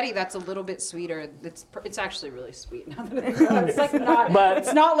just spaghetti that's a little bit sweeter. It's actually really sweet. Now that I think about it. It's like not. But-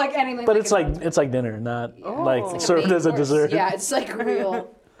 it's not like anything. But like it's an- like it's like dinner, not like it's like served main as a course. dessert. Yeah, it's like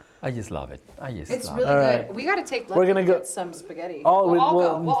real. I just love it. I just It's love really it. good. right. We got to take. We're gonna go- get some spaghetti. Oh, We'll all go.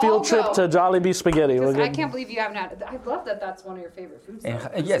 we'll We'll field all trip go. to Jollibee spaghetti. Because We'll I get- can't believe you haven't had. I love that. That's one of your favorite foods. And, though.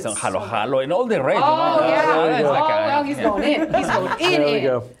 yes, and It's halo so halo and all the rest. Oh yeah. It's Oh like a- well, he's going in. He's going in. There we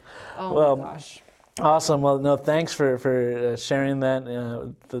go. Oh Well, my gosh. Awesome. Well, no, thanks for sharing that.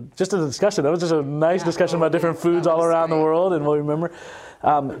 Just a discussion. That was just a nice discussion about different foods all was around the great. world, and we'll remember.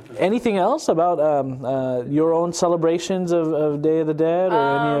 Anything else about your own celebrations of Day of the Dead,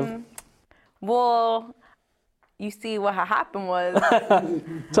 or any of? Well, you see what happened was,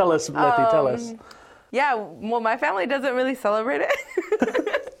 Tell us, Letty. Tell us. yeah. Well, my family doesn't really celebrate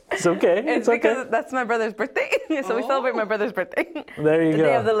it. It's okay. It's It's okay. because that's my brother's birthday, so we celebrate my brother's birthday. There you The go.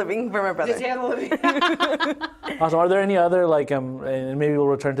 day of the living for my brother. Awesome. Are there any other and maybe we'll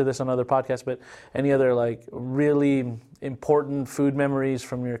return to this on other podcasts, but any other like really important food memories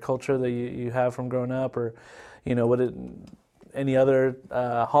from your culture that you have from growing up, or any other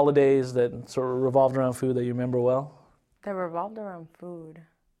holidays that sort of revolved around food that you remember well? That revolved around food.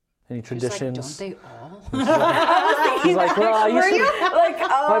 Any She's like, traditions? don't they all? He's like, well, I used to. Like,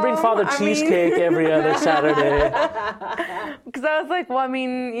 I bring Father cheesecake every other Saturday. Because I was like, well, I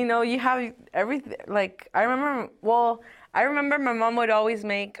mean, you know, you have everything. Like, I remember my mom would always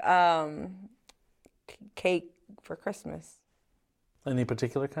make cake for Christmas. Any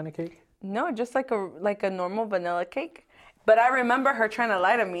particular kind of cake? No, just like a normal vanilla cake. But I remember her trying to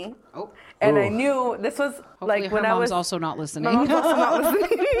lie to me. Oh. And I Ooh. knew this was Hopefully like her when I mom's was also not listening. My mom's also not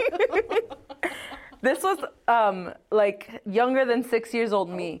listening. This was like younger than 6 years old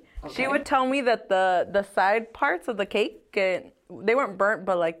me. She would tell me that the side parts of the cake, they weren't burnt,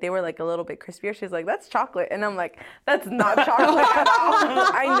 but like they were like a little bit crispier. She's like, that's chocolate. And I'm like, that's not chocolate at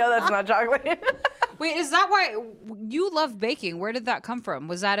all. I know that's not chocolate. Wait, is that why you love baking? Where did that come from?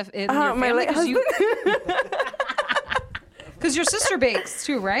 Was that in your My family? late husband. Because your sister bakes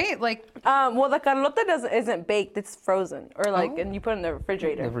too, right? Like, Well, the carlota isn't baked; it's frozen, or like, and you put it in the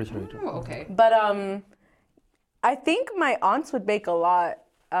refrigerator. oh, okay. But I think my aunts would bake a lot,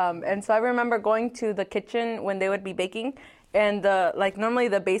 and so I remember going to the kitchen when they would be baking, and like normally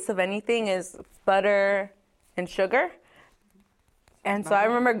the base of anything is butter and sugar. And so I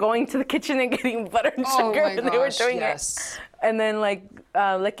remember going to the kitchen and getting butter and sugar when they were doing it, and then like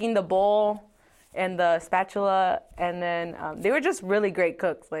licking the bowl and the spatula, and then they were just really great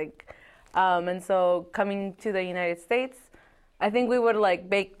cooks. Like, and so coming to the United States, I think we would like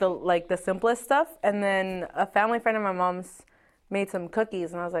bake the simplest stuff, and then a family friend of my mom's made some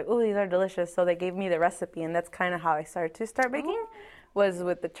cookies, and I was like, "Ooh, these are delicious!" So they gave me the recipe, and that's kind of how I started to start baking, was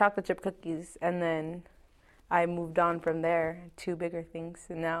with the chocolate chip cookies, and then I moved on from there to bigger things,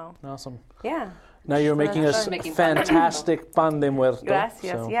 and now, Awesome. yeah. Now you're making a fantastic pan de muerto.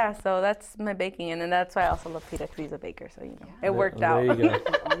 Gracias. so- Yeah, so that's my baking, and then that's why I also love Peter. He's a baker, so you know it worked out. There you go.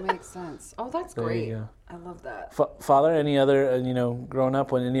 All makes sense. Oh, that's There great. you go. I love that. Father, any other, growing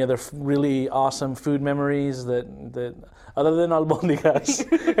up, any other really awesome food memories that other than albóndigas,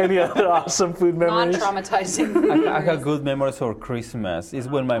 any other awesome food memories? Non-traumatizing. I have good memories for Christmas. It's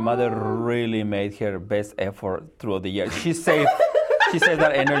when my mother really made her best effort throughout the year. She saved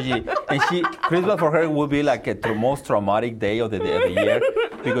that energy, and Christmas for her would be like the most traumatic day of the year,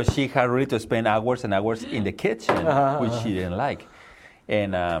 because she had really to spend hours and hours in the kitchen, which she didn't like,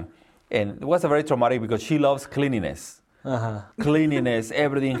 and it was a very traumatic because she loves cleanliness. Cleanliness,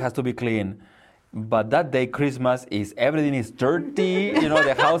 everything has to be clean. But that day, Christmas, everything is dirty.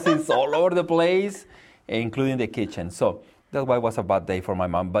 The house is all over the place, including the kitchen. So that's why it was a bad day for my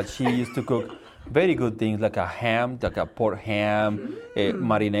mom. But she used to cook very good things, like a ham, like a pork ham,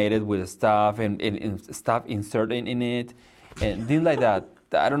 marinated with stuff and stuff inserted in it, and things like that.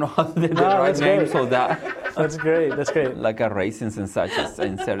 I don't know how to the right name, so That's great. That's great. like a raisins and such is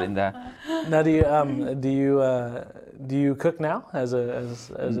inserted in that. Now, do you cook now as a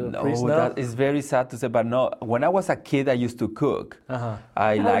priest? No, that is very sad to say, but no. When I was a kid, I used to cook.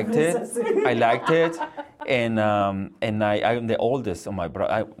 I liked it, and I'm the oldest of my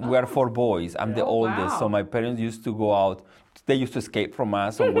brother. We are 4 boys. I'm the oldest, so my parents used to go out. They used to escape from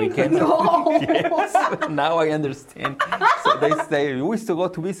us on weekends. Yes. Now I understand. So they say we used to go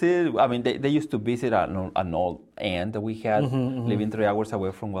to visit. I mean, they used to visit an old aunt that we had living 3 hours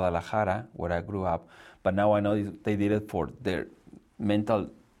away from Guadalajara, where I grew up. But now I know they did it for their mental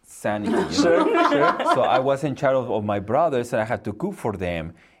sanity. Sure. So I was in charge of my brothers, and I had to cook for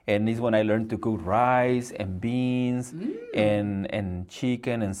them. And this is when I learned to cook rice and beans and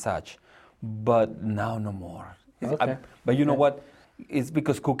chicken and such. But now no more. Okay. But you know what? It's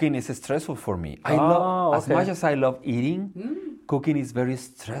because cooking is stressful for me. As much as I love eating, cooking is very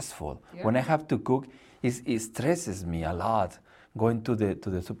stressful. Yeah. When I have to cook, it stresses me a lot. Going to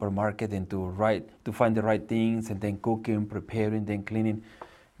the supermarket and to find the right things, and then cooking, preparing, then cleaning.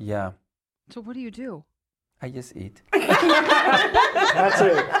 Yeah. So what do you do? I just eat. That's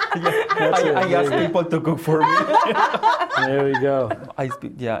it. I ask people to cook for me. There we go.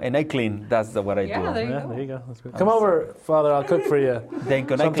 And I clean. That's what I do. There you go. There you go. That's good. Come over, Father. I'll cook for you. Then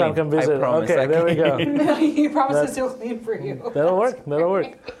can Sometime I clean? come visit. I promise. Okay, there we go. He promises he'll clean for you. That'll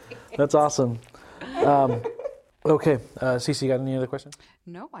work. That's awesome. Okay, Cece, got any other questions?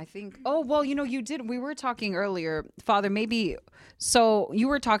 No, I think. Oh, well, you did. We were talking earlier, Father, maybe. So you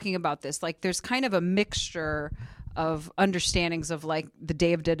were talking about this. Like, there's kind of a mixture of understandings of like the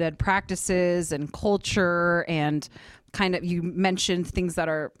Day of the Dead practices and culture, and kind of, you mentioned things that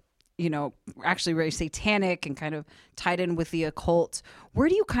are, actually very satanic and kind of tied in with the occult. Where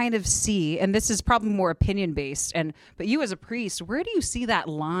do you kind of see, and this is probably more opinion based, but you as a priest, where do you see that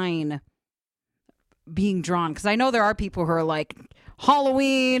line being drawn? Because I know there are people who are like,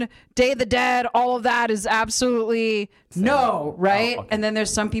 Halloween, Day of the Dead, all of that is absolutely no, right? okay. And then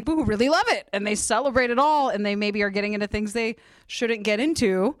there's some people who really love it and they celebrate it all, and they maybe are getting into things they shouldn't get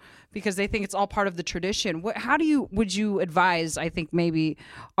into because they think it's all part of the tradition. Would you advise, I think maybe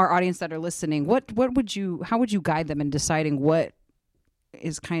our audience that are listening, how would you guide them in deciding what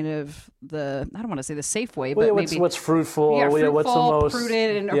is kind of I don't want to say the safe way, but maybe what's fruitful, fruitful, what's the most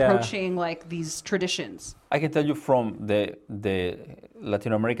prudent in approaching like these traditions? I can tell you from the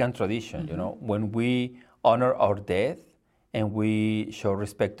Latin American tradition, you know, when we honor our dead and we show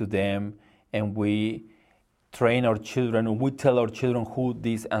respect to them and we train our children and we tell our children who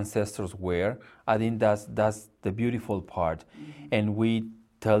these ancestors were, I think that's the beautiful part. And we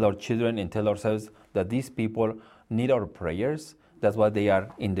tell our children and tell ourselves that these people need our prayers. That's why they are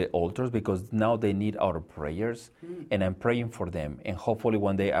in the altars, because now they need our prayers, and I'm praying for them. And hopefully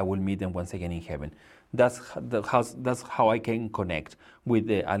one day I will meet them once again in heaven. That's how I can connect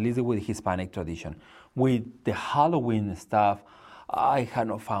with at least with Hispanic tradition. With the Halloween stuff, I have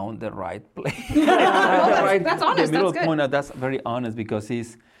not found the right place. That's honest. The middle That's good. point, that's very honest, because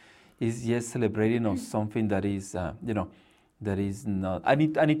it's just celebrating of something that is, that is not. I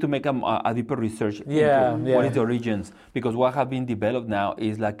need to make a deeper research into what is the origins, because what have been developed now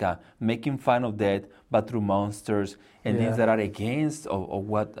is like making fun of death, but through monsters and things that are against of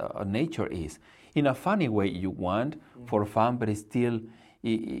what nature is. In a funny way, you want for fun, but it's still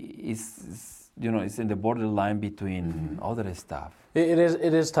it's in the borderline between other stuff. It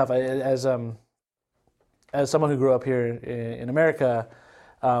is tough. As someone who grew up here in America.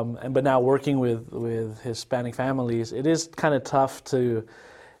 But now working with Hispanic families, it is kind of tough to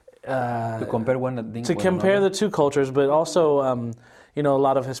compare the two cultures. But also, a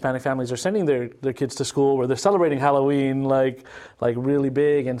lot of Hispanic families are sending their kids to school where they're celebrating Halloween like really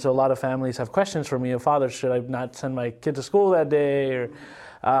big, and so a lot of families have questions for me. Father, should I not send my kid to school that day? Or,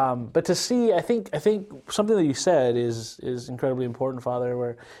 but to see, I think something that you said is incredibly important, Father.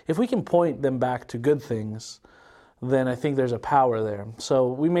 Where if we can point them back to good things, then I think there's a power there. So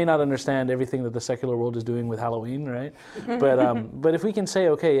we may not understand everything that the secular world is doing with Halloween, right? But if we can say,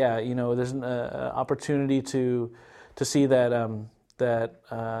 okay, there's an opportunity to see that there's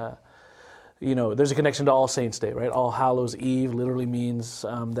a connection to All Saints Day, right? All Hallows Eve literally means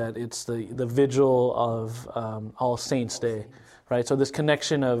that it's the vigil of All Saints Day, right? So this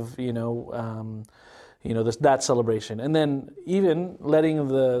connection of that celebration, and then even letting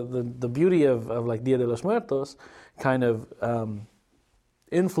the beauty of like Dia de los Muertos kind of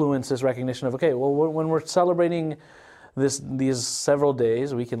influence this recognition of, okay, well, when we're celebrating these several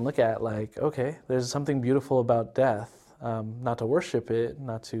days, we can look at like, okay, there's something beautiful about death, not to worship it,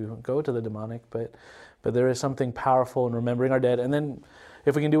 not to go to the demonic, but there is something powerful in remembering our dead. And then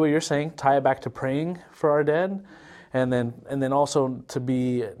if we can do what you're saying, tie it back to praying for our dead, and then also to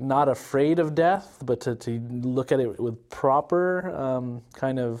be not afraid of death, but to look at it with proper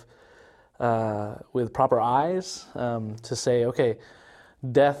with proper eyes, to say, okay,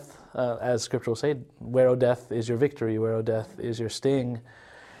 death, as Scripture will say, where, O death, is your victory? Where, O death, is your sting?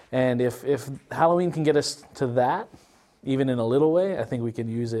 And if Halloween can get us to that, even in a little way, I think we can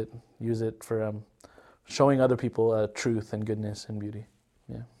use it for showing other people truth and goodness and beauty.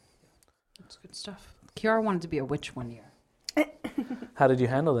 Yeah, that's good stuff. Kiara wanted to be a witch one year. How did you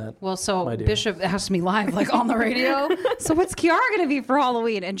handle that? Well, so Bishop asked me live, like on the radio, so what's Kiara going to be for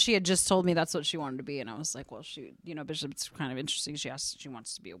Halloween? And she had just told me that's what she wanted to be. And I was like, well, Bishop, it's kind of interesting. She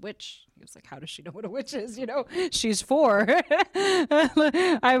wants to be a witch. He was like, how does she know what a witch is? She's 4.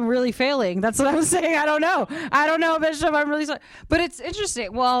 I'm really failing. That's what I was saying. I don't know, Bishop. I'm really sorry. But it's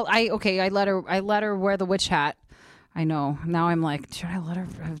interesting. Well, I let her wear the witch hat. I know. Now I'm like, should I let her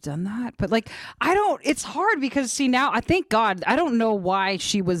have done that? But it's hard because now I thank God, I don't know why I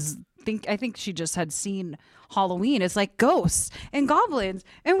think she just had seen Halloween. It's like ghosts and goblins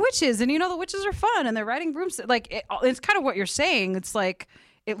and witches. And the witches are fun and they're riding brooms. It's kind of what you're saying. It's like,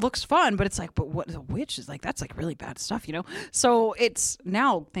 it looks fun, but it's like, but what a witch is like, that's like really bad stuff, So it's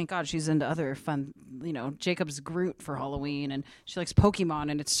now, thank God, she's into other fun, Jacob's Groot for Halloween, and she likes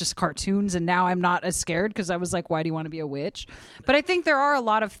Pokemon, and it's just cartoons. And now I'm not as scared because I was like, why do you want to be a witch? But I think there are a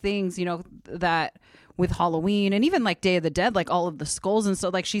lot of things, that with Halloween and even like Day of the Dead, like all of the skulls and so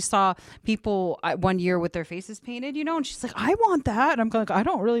like she saw people one year with their faces painted, and she's like, I want that. And I'm like, I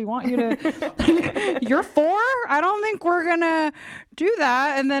don't really want you to. You're 4. I don't think we're gonna do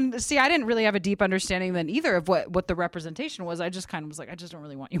that. And then I didn't really have a deep understanding then either of what the representation was. I just kind of was like, I just don't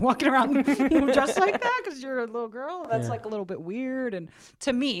really want you walking around just like that because you're a little girl. That's like a little bit weird, and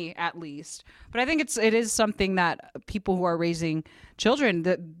to me at least. But I think it is something that people who are raising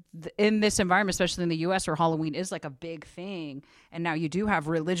children in this environment, especially in the US where Halloween is like a big thing. And now you do have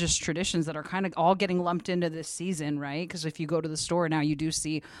religious traditions that are kind of all getting lumped into this season, right? Because if you go to the store now, you do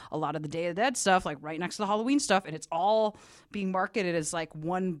see a lot of the Day of the Dead stuff, like right next to the Halloween stuff. And it's all being marketed as like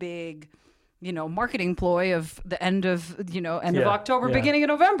one big, marketing ploy of the end of October, beginning of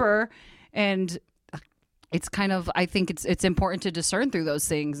November. And it's kind of, I think it's important to discern through those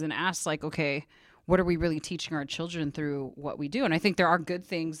things and ask like, okay, what are we really teaching our children through what we do? And I think there are good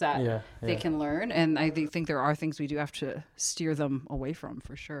things that they can learn. And I think there are things we do have to steer them away from,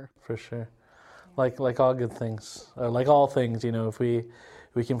 for sure. For sure. Like all good things, or like all things, if we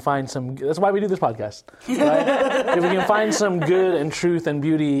can find some, that's why we do this podcast, right? If we can find some good and truth and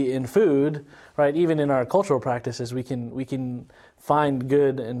beauty in food, right? Even in our cultural practices, we can find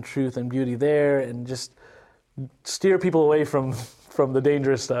good and truth and beauty there, and just steer people away from the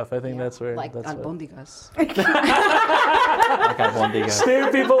dangerous stuff. I think that's where... Like albondigas. Like albondigas.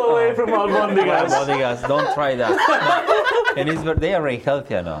 Steer people away from albondigas. Albondigas, don't try that. No. And they are very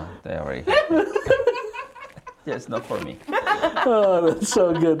healthy, I know. They are very healthy. Yes, not for me. Oh, that's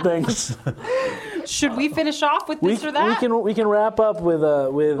so good. Thanks. Should we finish off with this or that? We can wrap up with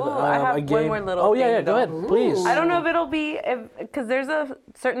I have a game. one more little Oh yeah, thing, go ahead, please. I don't know if it'll be, because there's a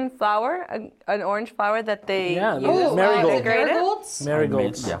certain flower, an orange flower that they use marigold. Marigolds?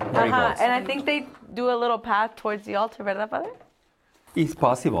 Marigolds. Yeah, marigolds. And I think they do a little path towards the altar, ¿verdad, Father? It's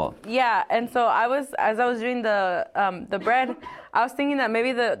possible. Yeah, and so as I was doing the bread, I was thinking that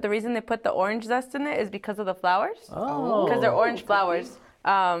maybe the reason they put the orange zest in it is because of the flowers. Oh. Because they're orange flowers.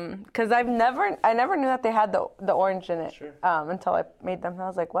 Because I never knew that they had the orange in it until I made them. And I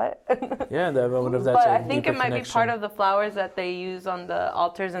was like, what? Yeah, I wonder if that's but a I think deeper it might connection. be part of the flowers that they use on the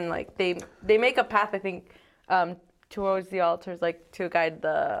altars, and like they make a path, I think, towards the altars, like to guide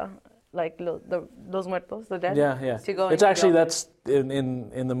the los muertos, the dead. Yeah. To go It's into actually the that's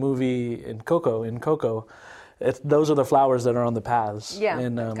in the movie in Coco. Those are the flowers that are on the paths. Yeah.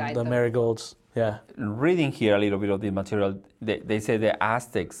 In guide the them. marigolds. Yeah. Reading here a little bit of the material, they say the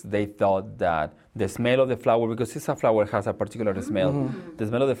Aztecs, they thought that the smell of the flower, because it's a flower has a particular smell, the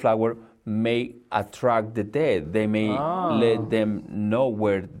smell of the flower may attract the dead. They may let them know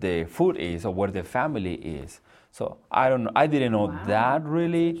where the food is or where the family is. So I don't know. I didn't know that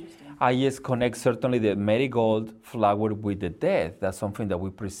really. I just connect certainly the marigold flower with the dead. That's something that we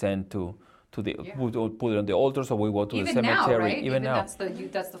present to the put it on the altar, so we go to Even the cemetery. now, right? Even now. That's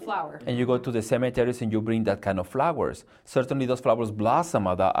the flower. And you go to the cemeteries and you bring that kind of flowers. Certainly those flowers blossom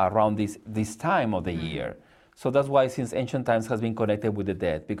around this time of the year. So that's why since ancient times has been connected with the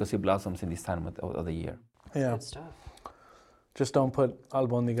dead, because it blossoms in this time of the year. Yeah. Good stuff. Just don't put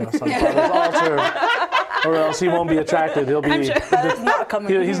albondigas on Father's altar, or else he won't be attracted. He'll be.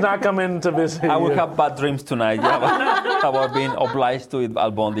 He's not coming to visit. I will you. have bad dreams tonight about being obliged to eat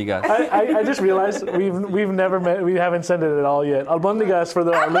albondigas. I just realized we've never met. We haven't said it at all yet. Albondigas for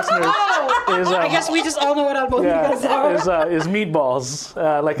our listeners is. I guess we just all know what albondigas are. Is meatballs,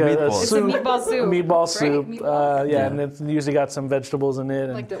 like Meatballs. a It's a soup. meatball soup. Meatball right? soup. Meatballs. And it's usually got some vegetables in it,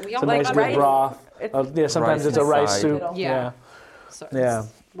 and Like we some all nice like good rice. broth. It's Sometimes rice it's a rice aside. soup. Yeah. So Yeah.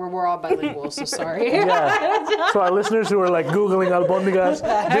 We're all bilingual, so sorry. Yeah. So our listeners who are like Googling albondigas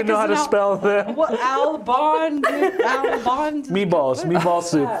didn't know how to spell them. What albond? Meatballs,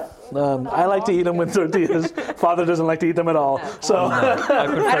 soup. I like to eat them with tortillas. Father doesn't like to eat them at all. So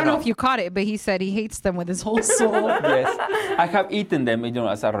I don't know if you caught it, but he said he hates them with his whole soul. Yes, I have eaten them,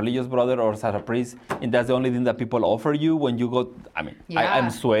 as a religious brother or as a priest, and that's the only thing that people offer you when you go. I mean, Yeah. I'm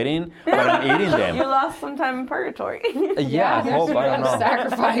sweating, but I'm eating them. You lost some time in purgatory. Yeah, I hope, I don't know.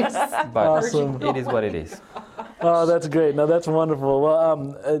 Sacrifice. But Awesome. it is what it is. Oh, that's great. No, that's wonderful.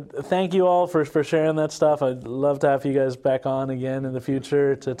 Well, thank you all for sharing that stuff. I'd love to have you guys back on again in the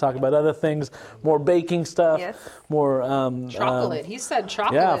future to talk about other things, more baking stuff, Yes. more Chocolate. He said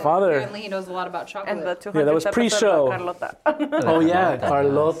chocolate. Yeah, Father. Apparently he knows a lot about chocolate. And the 200th Yeah, that was pre-show. episode of Carlota. Oh yeah,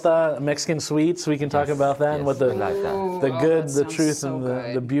 Carlota, Mexican sweets. We can talk about that and what the we like that. the good, that the sounds truth, so and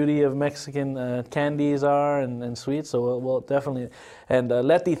good. the beauty of Mexican candies are and sweets. So we'll definitely. And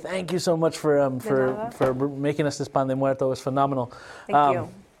Leti, thank you so much for making us this pan de muerto. It was phenomenal. Thank you.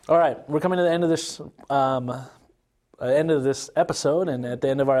 All right, we're coming to the end of this episode, and at the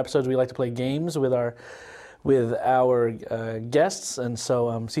end of our episodes, we like to play games with our guests. And so,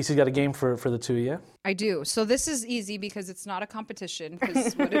 Cece's got a game for the two of you. I do. So this is easy because it's not a competition.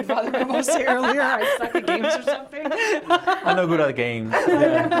 Because what did Father Memo say earlier? I suck at games or something. I'm not good at games.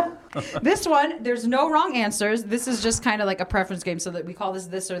 This one, there's no wrong answers. This is just kind of like a preference game, so that we call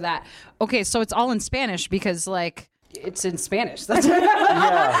this or that. Okay, so it's all in Spanish because it's in Spanish. That's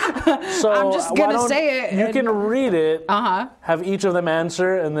Yeah. So I'm just gonna why don't say it You and- can read it. Uh-huh. Have each of them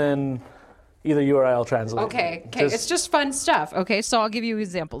answer, and then Either you or I'll translate. Okay. It's just fun stuff. Okay, so I'll give you an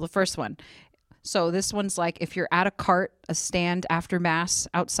example. The first one. So this one's like if you're at a stand after Mass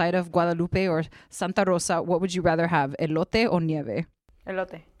outside of Guadalupe or Santa Rosa, what would you rather have, elote or nieve?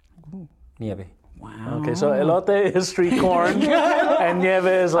 Elote. Nieve. Okay, so elote is street corn, and nieve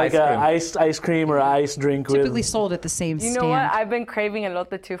is like ice cream or ice drink. Typically sold at the same You stand. know what? I've been craving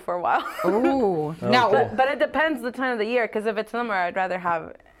elote too for a while. Ooh. Now, But it depends the time of the year, because if it's summer, I'd rather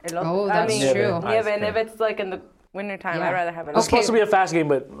have elote. Oh, that's true. Nieve, and if it's like in the wintertime, Yeah. I'd rather have elote. It's supposed to be a fast game,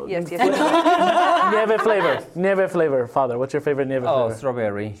 but Yes. nieve flavor. Nieve flavor. Father, what's your favorite nieve Oh, flavor?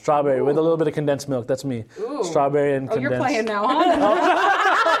 strawberry. Strawberry with a little bit of condensed milk. That's me. Ooh. Strawberry and Oh, condensed. you're playing now, huh?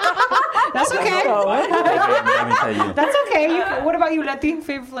 That's okay. Let me tell you. That's okay. What about you, Letty?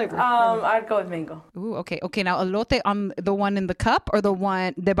 Favorite flavor? I'd go with mango. Ooh, okay. Okay, now elote on the one in the cup or the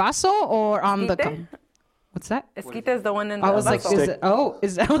one de vaso or on the cup? Esquite? What's that? Esquite is the one in the I was like, vaso. is it? Oh,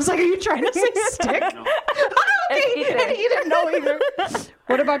 is I was like, are you trying to say stick? Okay, Esquite. he didn't know either.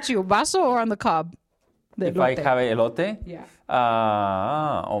 What about you, vaso or on the cob? The If I elote. have elote, Yeah.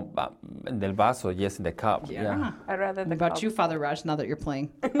 del vaso, yes, in the cup. Yeah. I'd rather the What about cup. you, Father Raj? Now that you're playing,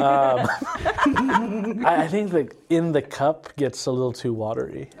 I think that in the cup gets a little too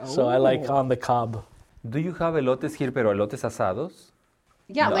watery, so I like on the cob. Do you have elotes here, pero elotes asados?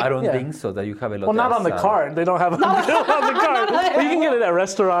 yeah, No, like I don't Yeah. think so that you have elote Well, not on the asado. cart. They don't have it on the cart. You can get it at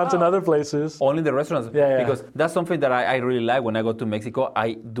restaurants and other places. Only in the restaurants. Yeah. Because that's something that I really like when I go to Mexico.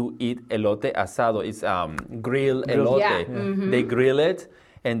 I do eat elote asado. It's grilled elote. Yeah. They grill it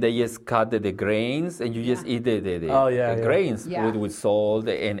and they just cut the grains and you just eat the grains Yeah. with salt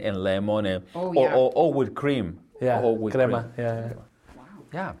and lemon and, Oh, yeah. or with cream. Yeah, Or with crema. cream. Yeah.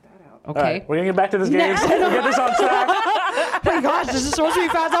 Yeah. All okay. right, we're gonna get back to this game. We'll get this on track. Oh my gosh, this is supposed to be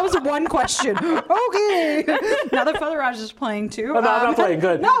fast. That was one question. Okay. Now that Father Raj is playing too. Oh, no, I'm not playing.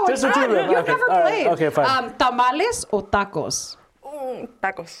 Good. No, Just it's the two not. of them. You've Okay. never All right. played. Okay, fine. Tamales or tacos?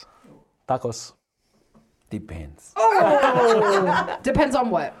 Tacos. Tacos. Depends. Depends on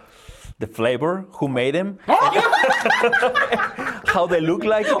what. The flavor, who made them, how they look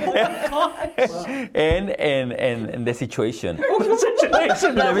like, and the situation. Let me tell you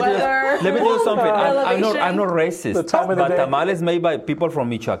something. I'm not racist. The time of the but day. tamales made by people from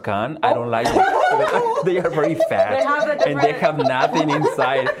Michoacan, I don't like them. They are very fat and they have nothing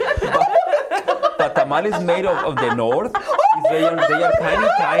inside. But tamales made of the north, they are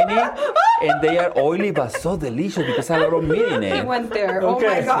tiny, and they are oily but so delicious because I have a lot of meat in He it. went there. Oh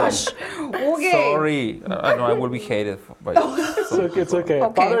my Okay. gosh. Okay. Sorry, I know I will be hated. But It's okay.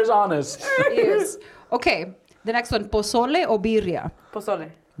 Okay. Father's honest. Yes. Okay. The next one, pozole or birria? Pozole.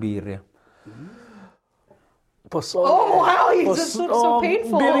 birria. Pozole. Oh wow, it's just so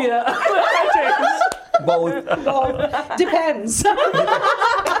painful. Birria. Both. Depends.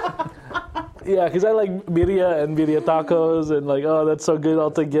 Yeah, because I like birria and birria tacos, and like, oh, that's so good all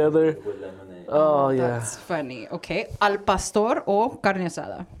together. Oh yeah. That's funny. Okay. Al pastor or carne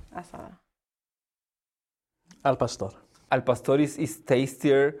asada? Asada. Al pastor. Al pastor is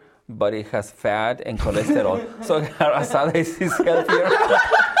tastier, but it has fat and cholesterol. So asada is healthier.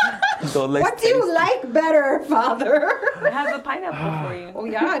 What do you like better, Father? It has a pineapple for you. Oh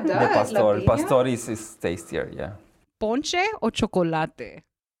yeah, it The does. La pastor. piña. Pastor is tastier, yeah. Ponche or chocolate?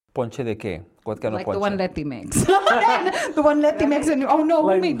 Ponche de qué? What kind Like of the ponche? one Letty makes. The one Letty makes, and oh no,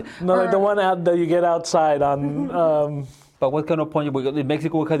 Like, who made? like the one out that you get outside on. But what kind of ponche? Because in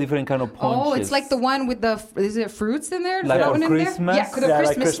Mexico, we have different kind of ponches. Oh, it's like the one with the is it fruits in there? Is Like that for one in Christmas? there? Yeah, the Yeah, like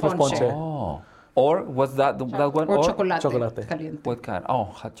Christmas, Christmas ponche. ponche. Oh. Or what's that? That one? Or chocolate. Chocolate. Caliente. What kind? Oh,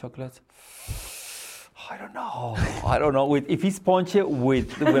 hot chocolate. I don't know. If it's ponche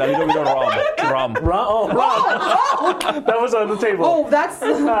with a little bit of rum. Rum. That was on the table. Oh, that's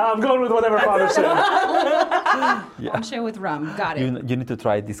I'm going with whatever father said. ponche with rum. Got it. You need to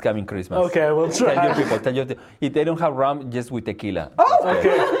try it this coming Christmas. Okay, we'll Tell try. your people. If they don't have rum, just with tequila.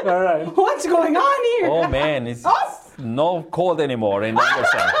 Okay, all right. What's going on here? Oh man, it's no cold anymore in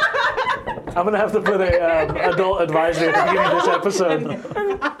Anderson. I'm gonna have to put a adult advisory at the beginning of this episode.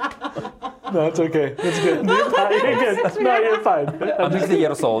 No, it's okay. It's good. You're fine. You're good. No, you're fine. I'm 60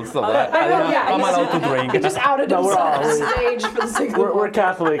 years old, so I'm allowed to drink. Just outed No, we're himself all- on stage for the sake of We're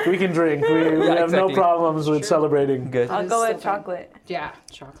Catholic. We can drink. We have no exactly. problems with celebrating. Good. I'll go with chocolate. Yeah,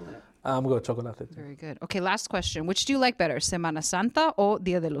 chocolate. I'm going chocolate. Very good. Okay, last question. Which do you like better, Semana Santa or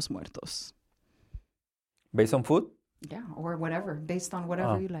Dia de los Muertos? Based on food? Yeah, or whatever, based on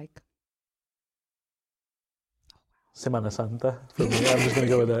whatever you like. Semana Santa. For me, I'm just gonna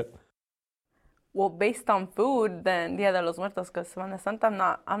go with that. Well, based on food, then Dia de los Muertos, because Semana Santa,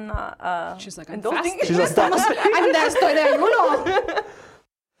 I'm not She's like, I'm indulging. fasting. She's like, I'm there, estoy de ayuno.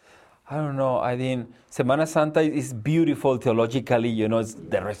 I don't know. I think Semana Santa is beautiful theologically. You know, it's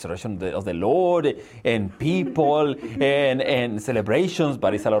the resurrection of the Lord and people and celebrations,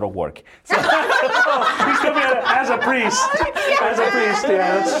 but it's a lot of work. So, He's coming as a priest. As a priest, yeah,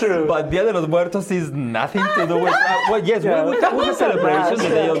 that's true. but Dia de los Muertos is nothing to do with. Well, yes, we have celebration, the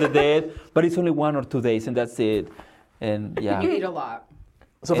Day of the Dead, but it's only 1 or 2 days, and that's it. And yeah. You eat a lot.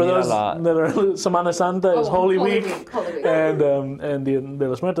 So for And those a lot. that are Semana Santa is Holy Week, Holy Week. and Dia de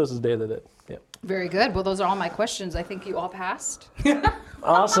los Muertos is Day of the Dead. Yeah. Very good. Well, those are all my questions. I think you all passed.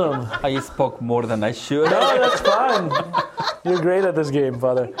 Awesome. I spoke more than I should. No, that's fine. You're great at this game,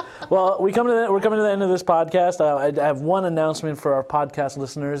 Father. Well, we're coming to the end of this podcast. I have one announcement for our podcast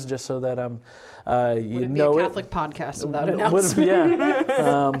listeners, just so that you Would it be know a it. Catholic podcast without Would it- announcement?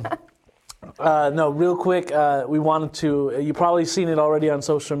 Yeah. No, real quick, we wanted to, you've probably seen it already on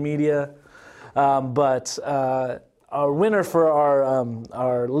social media, but our winner for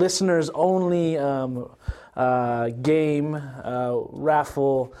our listeners only game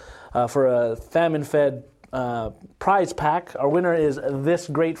raffle for a famine-fed prize pack. Our winner is This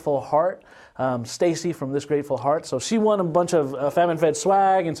Grateful Heart. Stacy from This Grateful Heart. So she won a bunch of famine-fed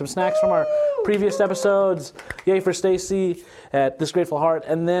swag and some snacks from our previous episodes. Yay for Stacy at This Grateful Heart.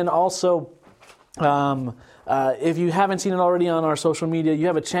 And then also, if you haven't seen it already on our social media, you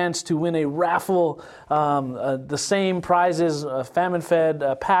have a chance to win a raffle, the same prizes,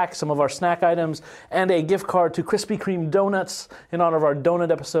 famine-fed pack, some of our snack items, and a gift card to Krispy Kreme Donuts in honor of our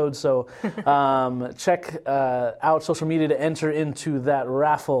donut episode. So check out social media to enter into that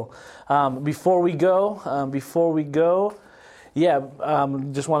raffle. Before we go,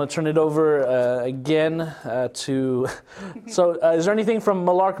 just want to turn it over again to. So, is there anything from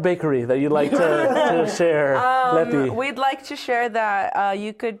Malark Bakery that you'd like to share, Letty? We'd like to share that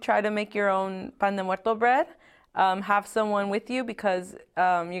you could try to make your own pan de muerto bread. Have someone with you because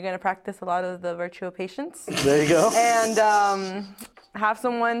you're going to practice a lot of the virtue of patience. There you go. And have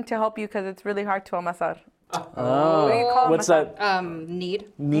someone to help you because it's really hard to amasar. Oh, What do you call what's amasar? that?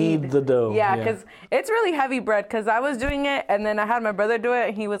 Knead the dough. Yeah, because it's really heavy bread. Because I was doing it, and then I had my brother do it,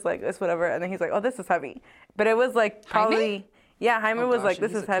 and he was like, "This whatever," and then he's like, "Oh, this is heavy." But it was like probably, Jaime was like,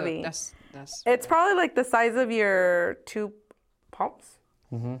 "This is heavy." It's probably like the size of your 2 palms,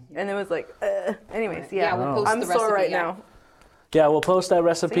 and it was like, anyways, yeah. we'll post I'm the sore recipe, right yeah. now. Yeah, we'll post that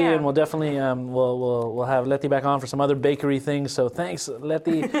recipe, yeah. and we'll definitely we'll have Letty back on for some other bakery things. So thanks,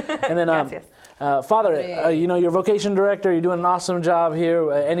 Letty. And then Gracias. Father, you're vocation director. You're doing an awesome job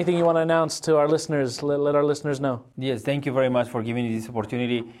here. Anything you want to announce to our listeners? Let our listeners know. Yes, thank you very much for giving me this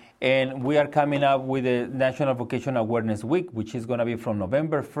opportunity. And we are coming up with the National Vocation Awareness Week, which is going to be from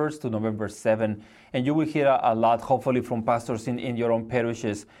November 1st to November 7th. And you will hear a lot, hopefully, from pastors in your own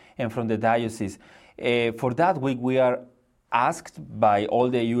parishes and from the diocese. For that week, we are asked by all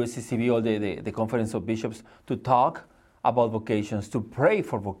the USCCB, all the Conference of Bishops, to talk about vocations, to pray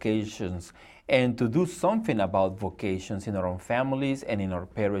for vocations, and to do something about vocations in our own families and in our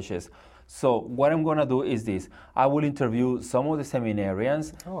parishes. So what I'm going to do is this. I will interview some of the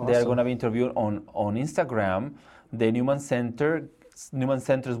seminarians. They are going to be interviewed on Instagram. The Newman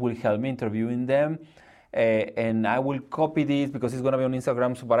Centers will help me interviewing them. And I will copy this because it's going to be on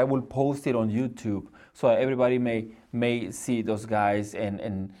Instagram, but I will post it on YouTube so everybody may see those guys,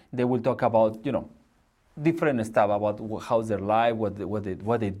 and they will talk about, different stuff about how's their life,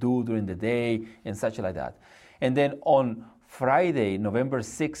 what they do during the day, and such like that. And then on Friday, November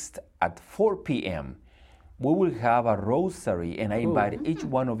 6th at 4 p.m., we will have a rosary, and I invite each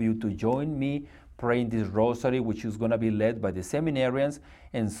one of you to join me praying this rosary, which is going to be led by the seminarians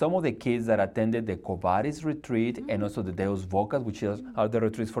and some of the kids that attended the Covaris retreat and also the Deus Vocas, which are the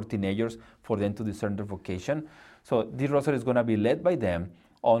retreats for teenagers for them to discern their vocation. So this rosary is going to be led by them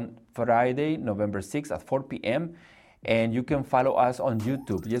on Friday, November 6th at 4 p.m. And you can follow us on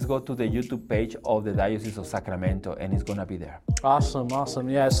YouTube. Just go to the YouTube page of the Diocese of Sacramento, and it's going to be there. Awesome.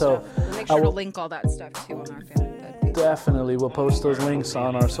 Yeah, so We'll make sure to link all that stuff too on our family page. definitely we'll post those links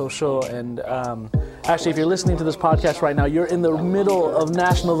on our social. And actually, if you're listening to this podcast right now, you're in the middle of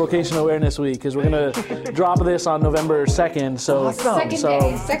National Vocation Awareness Week because we're going to drop this on November 2nd. So, Second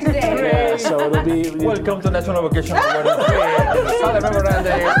day. yeah, so it'll be... Welcome to National Vocation Awareness Week. Father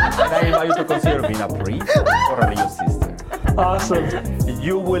Memorande, and I invite you to consider being a priest or a religious sister. Awesome.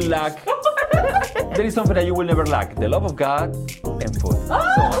 You will lack. There is something that you will never lack: the love of God and food.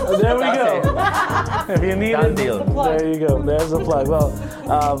 So, There we that's go. If you need Done it, deal. there you go. There's the plug. Well,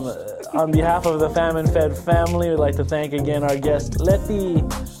 on behalf of the Famine-Fed family, we'd like to thank again our guest, Letty.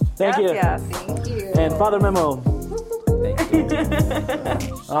 Thank you. Gracias. Thank you. And Father Memo. Thank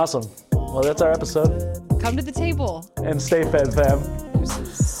you. Awesome. Well, that's our episode. Come to the table. And stay fed, fam.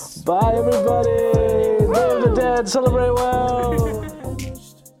 Deuces. Bye, everybody. Day of the Dead. Celebrate well.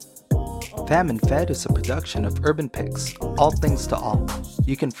 Fam and Fed is a production of Urban Picks, all things to all.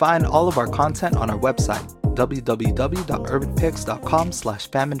 You can find all of our content on our website,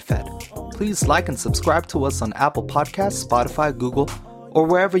 www.urbanpicks.com/famandfed. Please like and subscribe to us on Apple Podcasts, Spotify, Google, or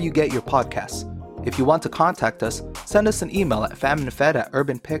wherever you get your podcasts. If you want to contact us, send us an email at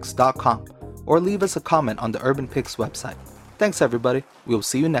famandfed@urbanpicks.com or leave us a comment on the Urban Picks website. Thanks, everybody. We will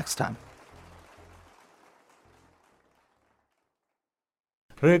see you next time.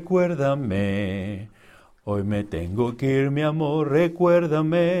 Recuérdame, hoy me tengo que ir, mi amor,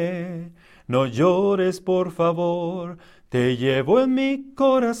 recuérdame. No llores, por favor, te llevo en mi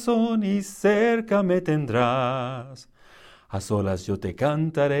corazón y cerca me tendrás. A solas yo te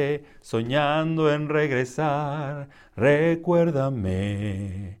cantaré, soñando en regresar.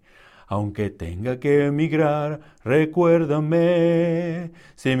 Recuérdame, aunque tenga que emigrar, recuérdame.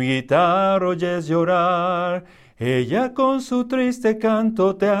 Si mi guitarra oyes llorar, ella con su triste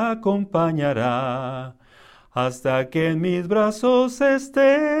canto te acompañará. Hasta que en mis brazos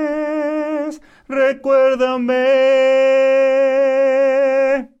estés, recuérdame.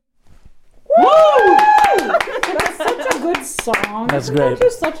 That's such a good song. That's Isn't that great.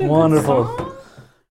 just such a good Wonderful. song?